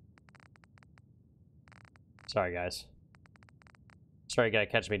 Sorry guys. Sorry you gotta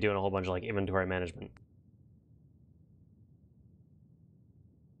catch me doing a whole bunch of like inventory management.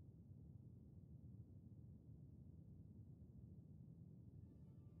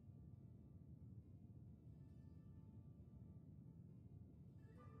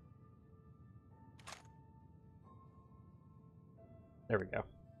 There we go.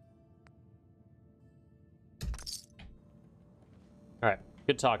 Alright,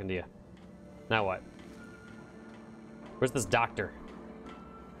 good talking to you. Now what? Where's this doctor?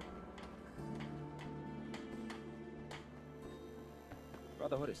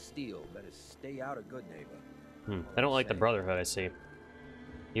 Brotherhood of Steel better stay out of Good Neighbor. I don't like the Brotherhood, I see.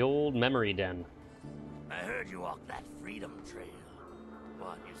 The old memory den. I heard you walked that freedom trail.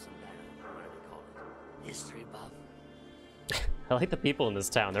 What, you're some kind of, what do they call it? History buff? I like the people in this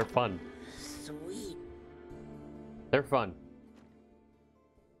town. They're fun. Sweet. They're fun.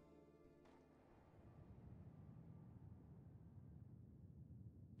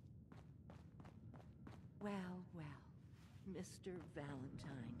 Well, well, Mr.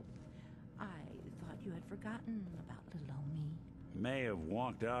 Valentine. I thought you had forgotten about little old me. May have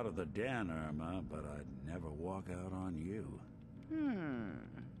walked out of the den, Irma, but I'd never walk out on you.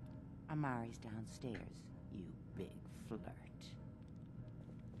 Amari's downstairs, you big flirt.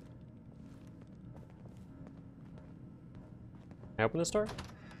 Can I open this door?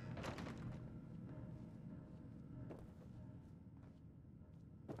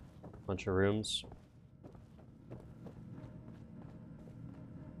 Bunch of rooms.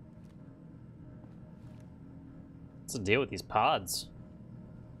 What's the deal with these pods?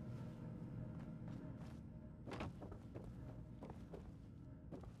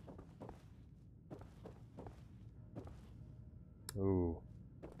 Ooh.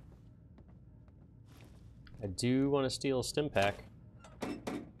 I do want to steal a stim pack.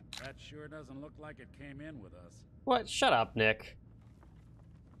 That sure doesn't look like it came in with us. What? Shut up, Nick.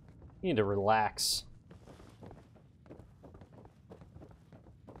 You need to relax.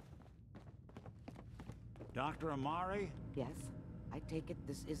 Dr. Amari? Yes, I take it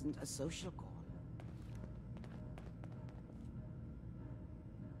this isn't a social call.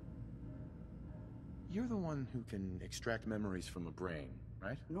 You're the one who can extract memories from a brain,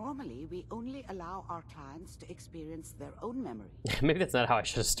 right? Normally, we only allow our clients to experience their own memory. Maybe that's not how I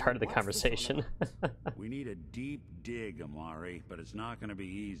should have started the conversation. We need a deep dig, Amari, but it's not going to be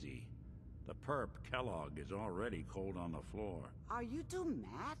easy. The perp, Kellogg, is already cold on the floor. Are you two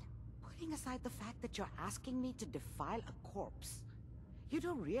mad? Putting aside the fact that you're asking me to defile a corpse, you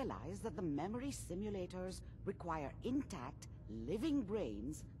don't realize that the memory simulators require intact, living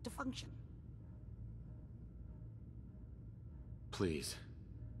brains to function. Please.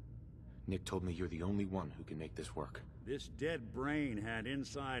 Nick told me you're the only one who can make this work. This dead brain had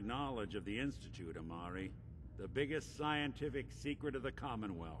inside knowledge of the Institute, Amari. The biggest scientific secret of the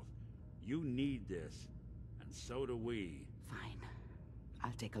Commonwealth. You need this, and so do we. Fine.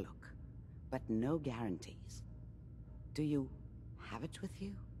 I'll take a look. But no guarantees. Do you have it with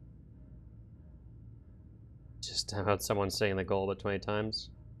you? Just about someone saying the goal about 20 times.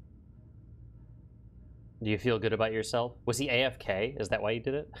 Do you feel good about yourself? Was he AFK? Is that why you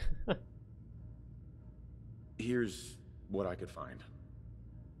did it? Here's what I could find.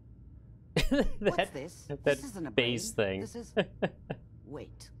 What's this? That this isn't a base brain. thing. This is...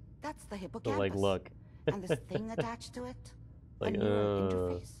 Wait, that's the The, hippocampus. like, look. And this thing attached to it? Like, a neural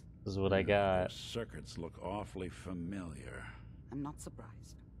interface. This is what I got. Those circuits look awfully familiar. I'm not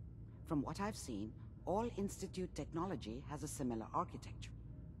surprised. From what I've seen, all Institute technology has a similar architecture.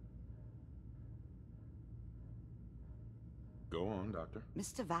 Go on, Doctor.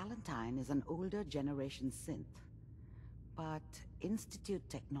 Mr. Valentine is an older generation synth. But Institute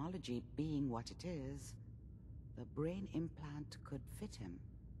technology being what it is, the brain implant could fit him.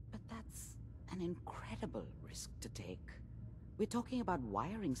 But that's an incredible risk to take. We're talking about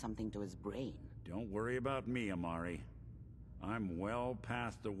wiring something to his brain. Don't worry about me, Amari. I'm well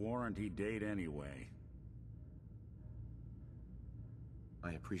past the warranty date anyway.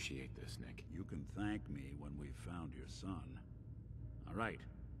 I appreciate this, Nick. You can thank me when we've found your son. All right,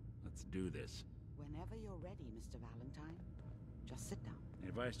 let's do this. Whenever you're ready, Mr. Valentine, just sit down.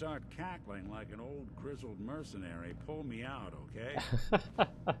 If I start cackling like an old grizzled mercenary, pull me out, okay?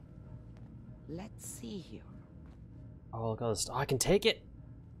 Let's see here. Oh, look at this. Oh, I can take it.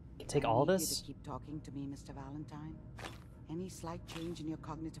 I can take all I need this. you to keep talking to me, Mr. Valentine. Any slight change in your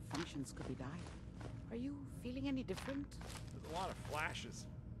cognitive functions could be dire. Are you feeling any different? There's a lot of flashes.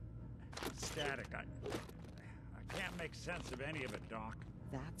 Static. I can't make sense of any of it, Doc.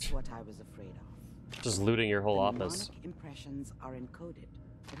 That's what I was afraid of. Just looting your whole The office. mnemonic impressions are encoded.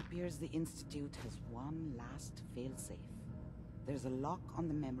 It appears the Institute has one last failsafe. There's a lock on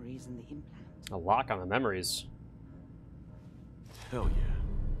the memories in the implant. A lock on the memories. Hell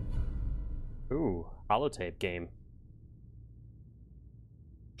yeah. Ooh, holotape game.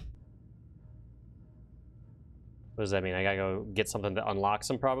 What does that mean? I gotta go get something that unlocks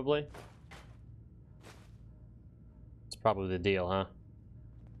them, probably? It's probably the deal, huh?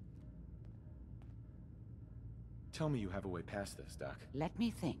 Tell me you have a way past this, Doc. Let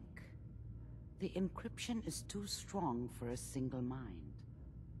me think. The encryption is too strong for a single mind.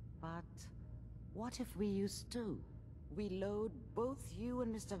 But what if we use two? We load both you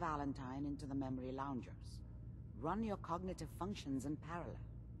and Mr. Valentine into the memory loungers. run your cognitive functions in parallel.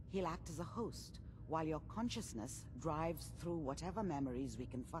 He'll act as a host, while your consciousness drives through whatever memories we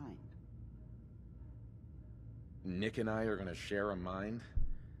can find. Nick and I are gonna share a mind?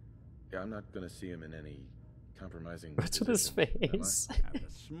 Yeah, I'm not gonna see him in any compromising What's with his face? If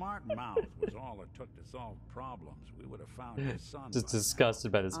the smart mouth was all it took to solve problems, we would have found your son. Just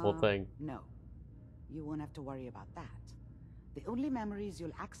disgusted by this whole thing. No. You won't have to worry about that. The only memories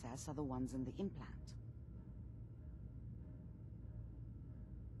you'll access are the ones in the implant.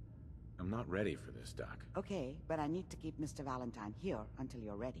 I'm not ready for this, Doc. Okay, but I need to keep Mr. Valentine here until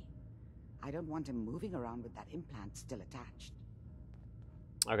you're ready. I don't want him moving around with that implant still attached.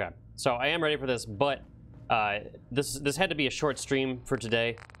 Okay, so I am ready for this, but this had to be a short stream for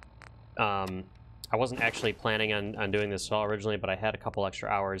today. I wasn't actually planning on doing this at all originally, but I had a couple extra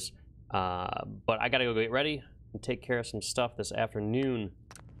hours. But I gotta go get ready and take care of some stuff this afternoon.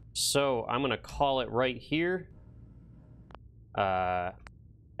 So I'm gonna call it right here.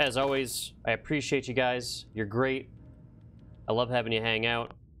 As always, I appreciate you guys. You're great. I love having you hang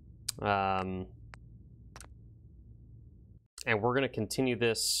out. And we're gonna continue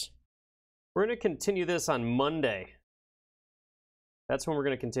this. We're gonna continue this on Monday. That's when we're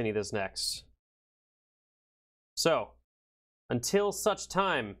gonna continue this next. So, until such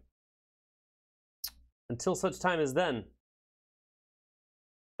time as then,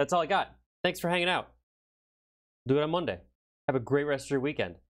 that's all I got. Thanks for hanging out. Do it on Monday. Have a great rest of your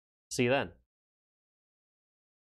weekend. See you then.